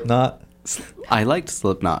 Slipknot. I liked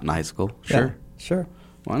Slipknot in high school. Sure. Yeah, sure.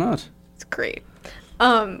 Why not? It's great.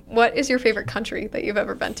 What is your favorite country that you've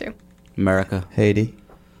ever been to? America. Haiti.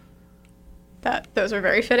 Those are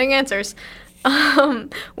very fitting answers.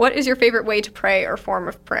 What is your favorite way to pray or form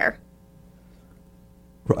of prayer?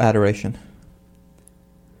 Adoration.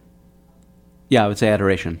 Yeah, I would say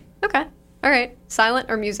adoration. Okay. All right. Silent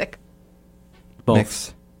or music? Both.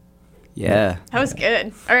 Mix. Yeah. That was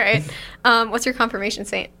good. All right. What's your confirmation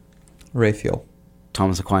saint? Raphael.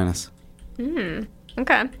 Thomas Aquinas.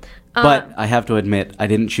 Okay. But I have to admit, I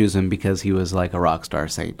didn't choose him because he was like a rock star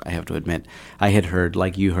saint. I have to admit. I had heard,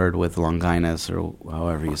 like you heard with Longinus, or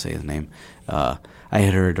however you say his name, I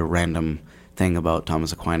had heard a random thing about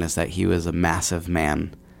Thomas Aquinas that he was a massive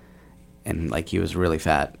man and like he was really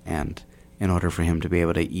fat. And in order for him to be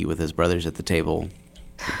able to eat with his brothers at the table,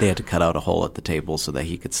 they had to cut out a hole at the table so that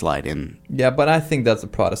he could slide in. Yeah, but I think that's a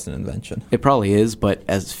Protestant invention. It probably is, but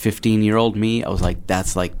as 15-year-old me, I was like,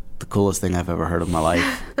 that's like the coolest thing I've ever heard of my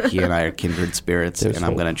life. He and I are kindred spirits, and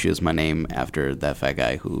I'm going to choose my name after that fat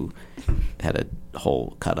guy who had a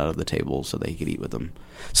hole cut out of the table so that he could eat with them.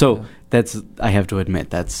 So I have to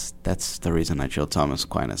admit, that's the reason I chose Thomas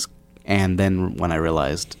Aquinas. And then when I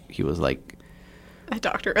realized he was like a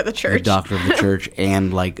doctor of the church. A doctor of the church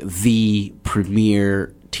and like the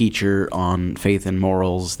premier teacher on faith and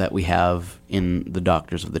morals that we have in the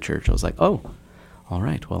doctors of the church, I was like, oh, all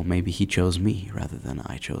right, well, maybe he chose me rather than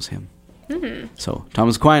I chose him. Mm-hmm. So,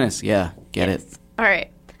 Thomas Aquinas, yeah, get it. All right.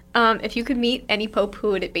 If you could meet any pope,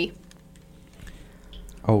 who would it be?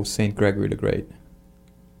 Oh, St. Gregory the Great.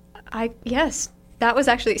 Yes. That was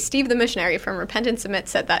actually Steve the missionary from Repent and Submit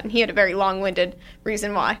said that, and he had a very long-winded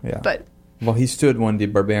reason why. Yeah. But well, he stood when the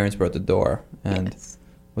barbarians were at the door and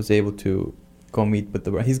was able to go meet with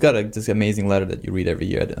the... He's got this amazing letter that you read every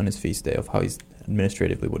year on his feast day of how he's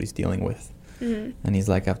administratively what he's dealing with. Mm-hmm. And he's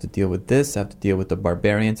like, I have to deal with this, I have to deal with the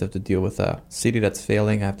barbarians, I have to deal with a city that's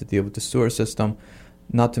failing, I have to deal with the sewer system,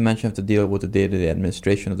 not to mention I have to deal with the day-to-day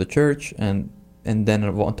administration of the church, and then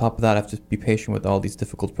on top of that I have to be patient with all these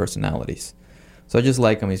difficult personalities. So I just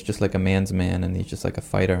like him. He's just like a man's man, and he's just like a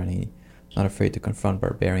fighter, and he's not afraid to confront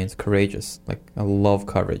barbarians, courageous. Like, I love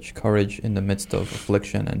courage in the midst of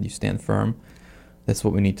affliction, and you stand firm. That's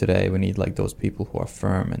what we need today. We need like those people who are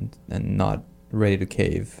firm and not ready to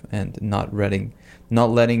cave, and not letting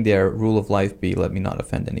their rule of life be, let me not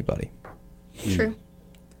offend anybody. True.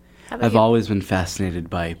 How about I've you? always been fascinated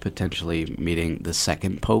by potentially meeting the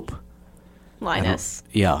second pope. Linus.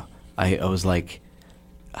 I was like,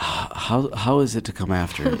 how is it to come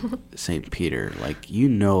after St. Peter? Like, you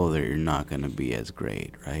know that you're not going to be as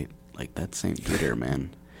great, right? Like, that's St. Peter,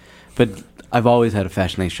 man. But I've always had a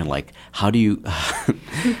fascination, like, how do you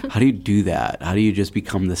do that? How do you just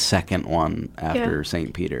become the second one after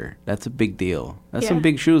St. Peter? That's a big deal. That's some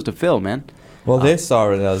big shoes to fill, man. Well, they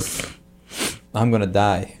saw it as, I'm going to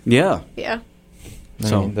die. Yeah. Yeah. I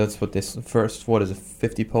mean, that's what this first,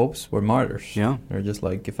 50 popes were martyrs. Yeah. They're just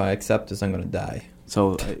like, if I accept this, I'm going to die.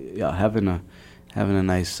 So, having a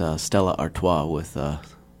nice Stella Artois with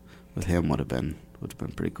him would have been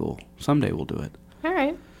pretty cool. Someday we'll do it. All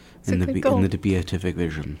right. In the beatific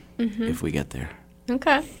vision, if we get there.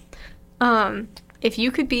 Okay. If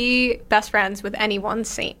you could be best friends with any one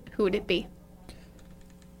saint, who would it be?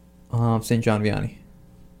 St. John Vianney.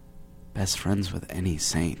 Best friends with any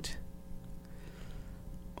saint.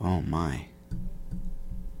 Oh my.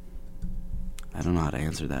 I don't know how to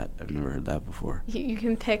answer that. I've never heard that before. You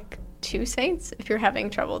can pick two saints if you're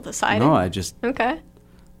having trouble deciding. No, I just... Okay.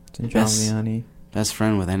 St. John Vianney. Best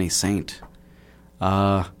friend with any saint.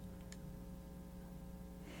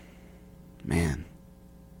 Man,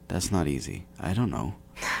 that's not easy. I don't know.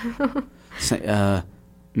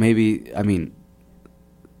 Maybe, I mean,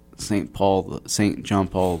 St. John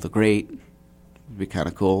Paul the Great would be kind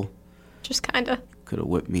of cool. Just kind of. Could have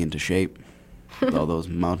whipped me into shape with all those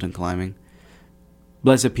mountain climbing.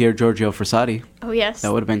 Blessed Pier Giorgio Frassati. Oh, yes.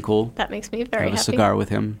 That would have been cool. That makes me very Have a happy. cigar with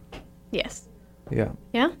him. Yes. Yeah.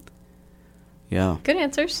 Yeah? Yeah. Good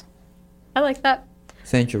answers. I like that.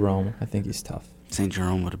 St. Jerome, I think he's tough. St.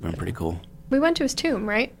 Jerome would have been pretty cool. We went to his tomb,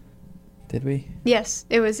 right? Did we? Yes.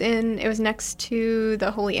 It was next to the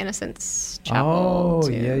Holy Innocents Chapel. Oh,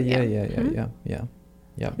 too. yeah.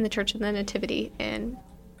 Yep. In the Church of the Nativity in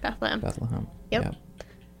Bethlehem. Bethlehem. Yep.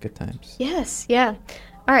 Good times. Yes, yeah.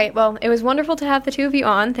 All right, well, it was wonderful to have the two of you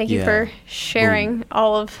on. Thank you Yeah. for sharing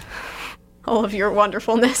all of your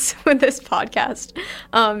wonderfulness with this podcast.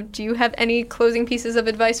 Do you have any closing pieces of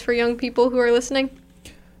advice for young people who are listening?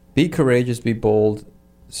 Be courageous, be bold,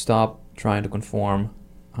 stop trying to conform,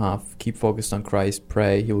 keep focused on Christ,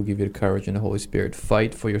 pray, He will give you the courage and the Holy Spirit.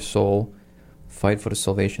 Fight for your soul, fight for the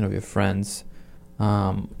salvation of your friends,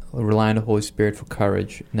 rely on the Holy Spirit for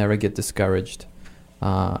courage, never get discouraged,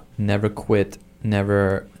 never quit,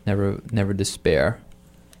 never despair,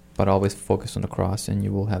 but always focus on the cross and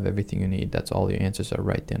you will have everything you need. That's all your answers are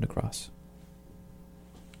right there on the cross.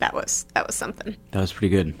 That was something. That was pretty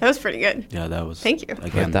good. That was pretty good. Yeah, that was. Thank you.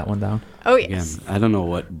 Again, Write that one down. Oh, again, yes. I don't know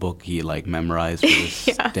what book he memorized for this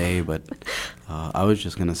Yeah. day, but I was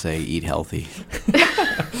just gonna say eat healthy.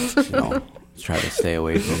 Try to stay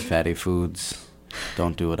away from fatty foods.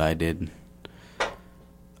 Don't do what I did.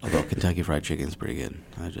 Although Kentucky Fried Chicken is pretty good,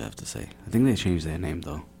 I just have to say. I think they changed their name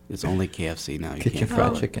though. It's only KFC now. You Kitchen can't Fried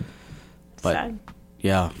call it. Chicken. But Sad.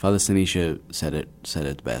 yeah, Father Sinisha said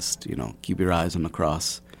it best. Keep your eyes on the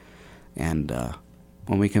cross, and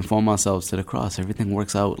when we conform ourselves to the cross, everything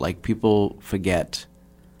works out. Like people forget,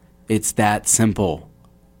 it's that simple.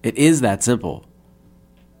 It is that simple.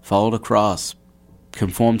 Follow the cross,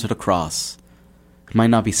 conform to the cross. It might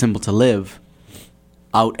not be simple to live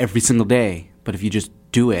out every single day, but if you just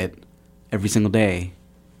do it every single day,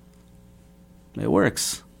 it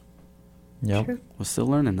works. Yep. True. We're still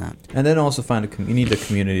learning that. And then also find you need a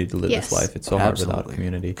community to live Yes. this life. It's so hard without Absolutely.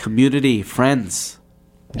 community. Community, friends.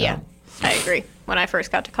 Yeah, I agree. When I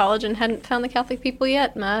first got to college and hadn't found the Catholic people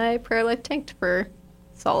yet, my prayer life tanked for a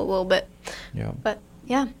solid little bit. Yeah. But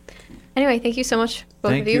yeah. Anyway, thank you so much,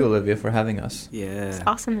 both Thank of you. you, Olivia, for having us. Yeah.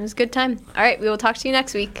 Awesome. It was a good time. All right, we will talk to you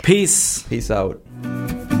next week. Peace. Peace out.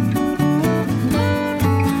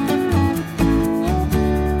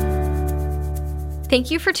 Thank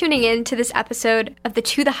you for tuning in to this episode of the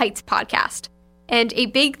To the Heights podcast. And a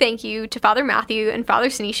big thank you to Father Matthew and Father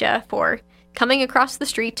Sinisha for coming across the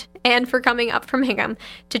street and for coming up from Hingham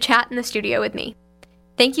to chat in the studio with me.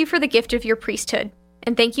 Thank you for the gift of your priesthood,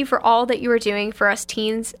 and thank you for all that you are doing for us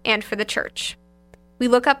teens and for the church. We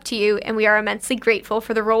look up to you, and we are immensely grateful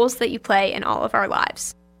for the roles that you play in all of our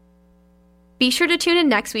lives. Be sure to tune in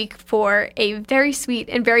next week for a very sweet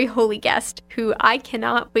and very holy guest who I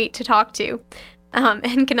cannot wait to talk to.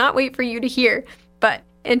 And cannot wait for you to hear. But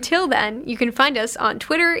until then, you can find us on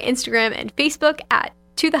Twitter, Instagram, and Facebook at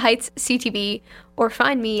To The Heights CTV, or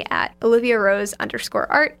find me at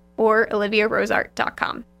OliviaRose_art or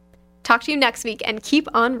OliviaRoseArt.com. Talk to you next week and keep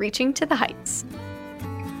on reaching to the heights.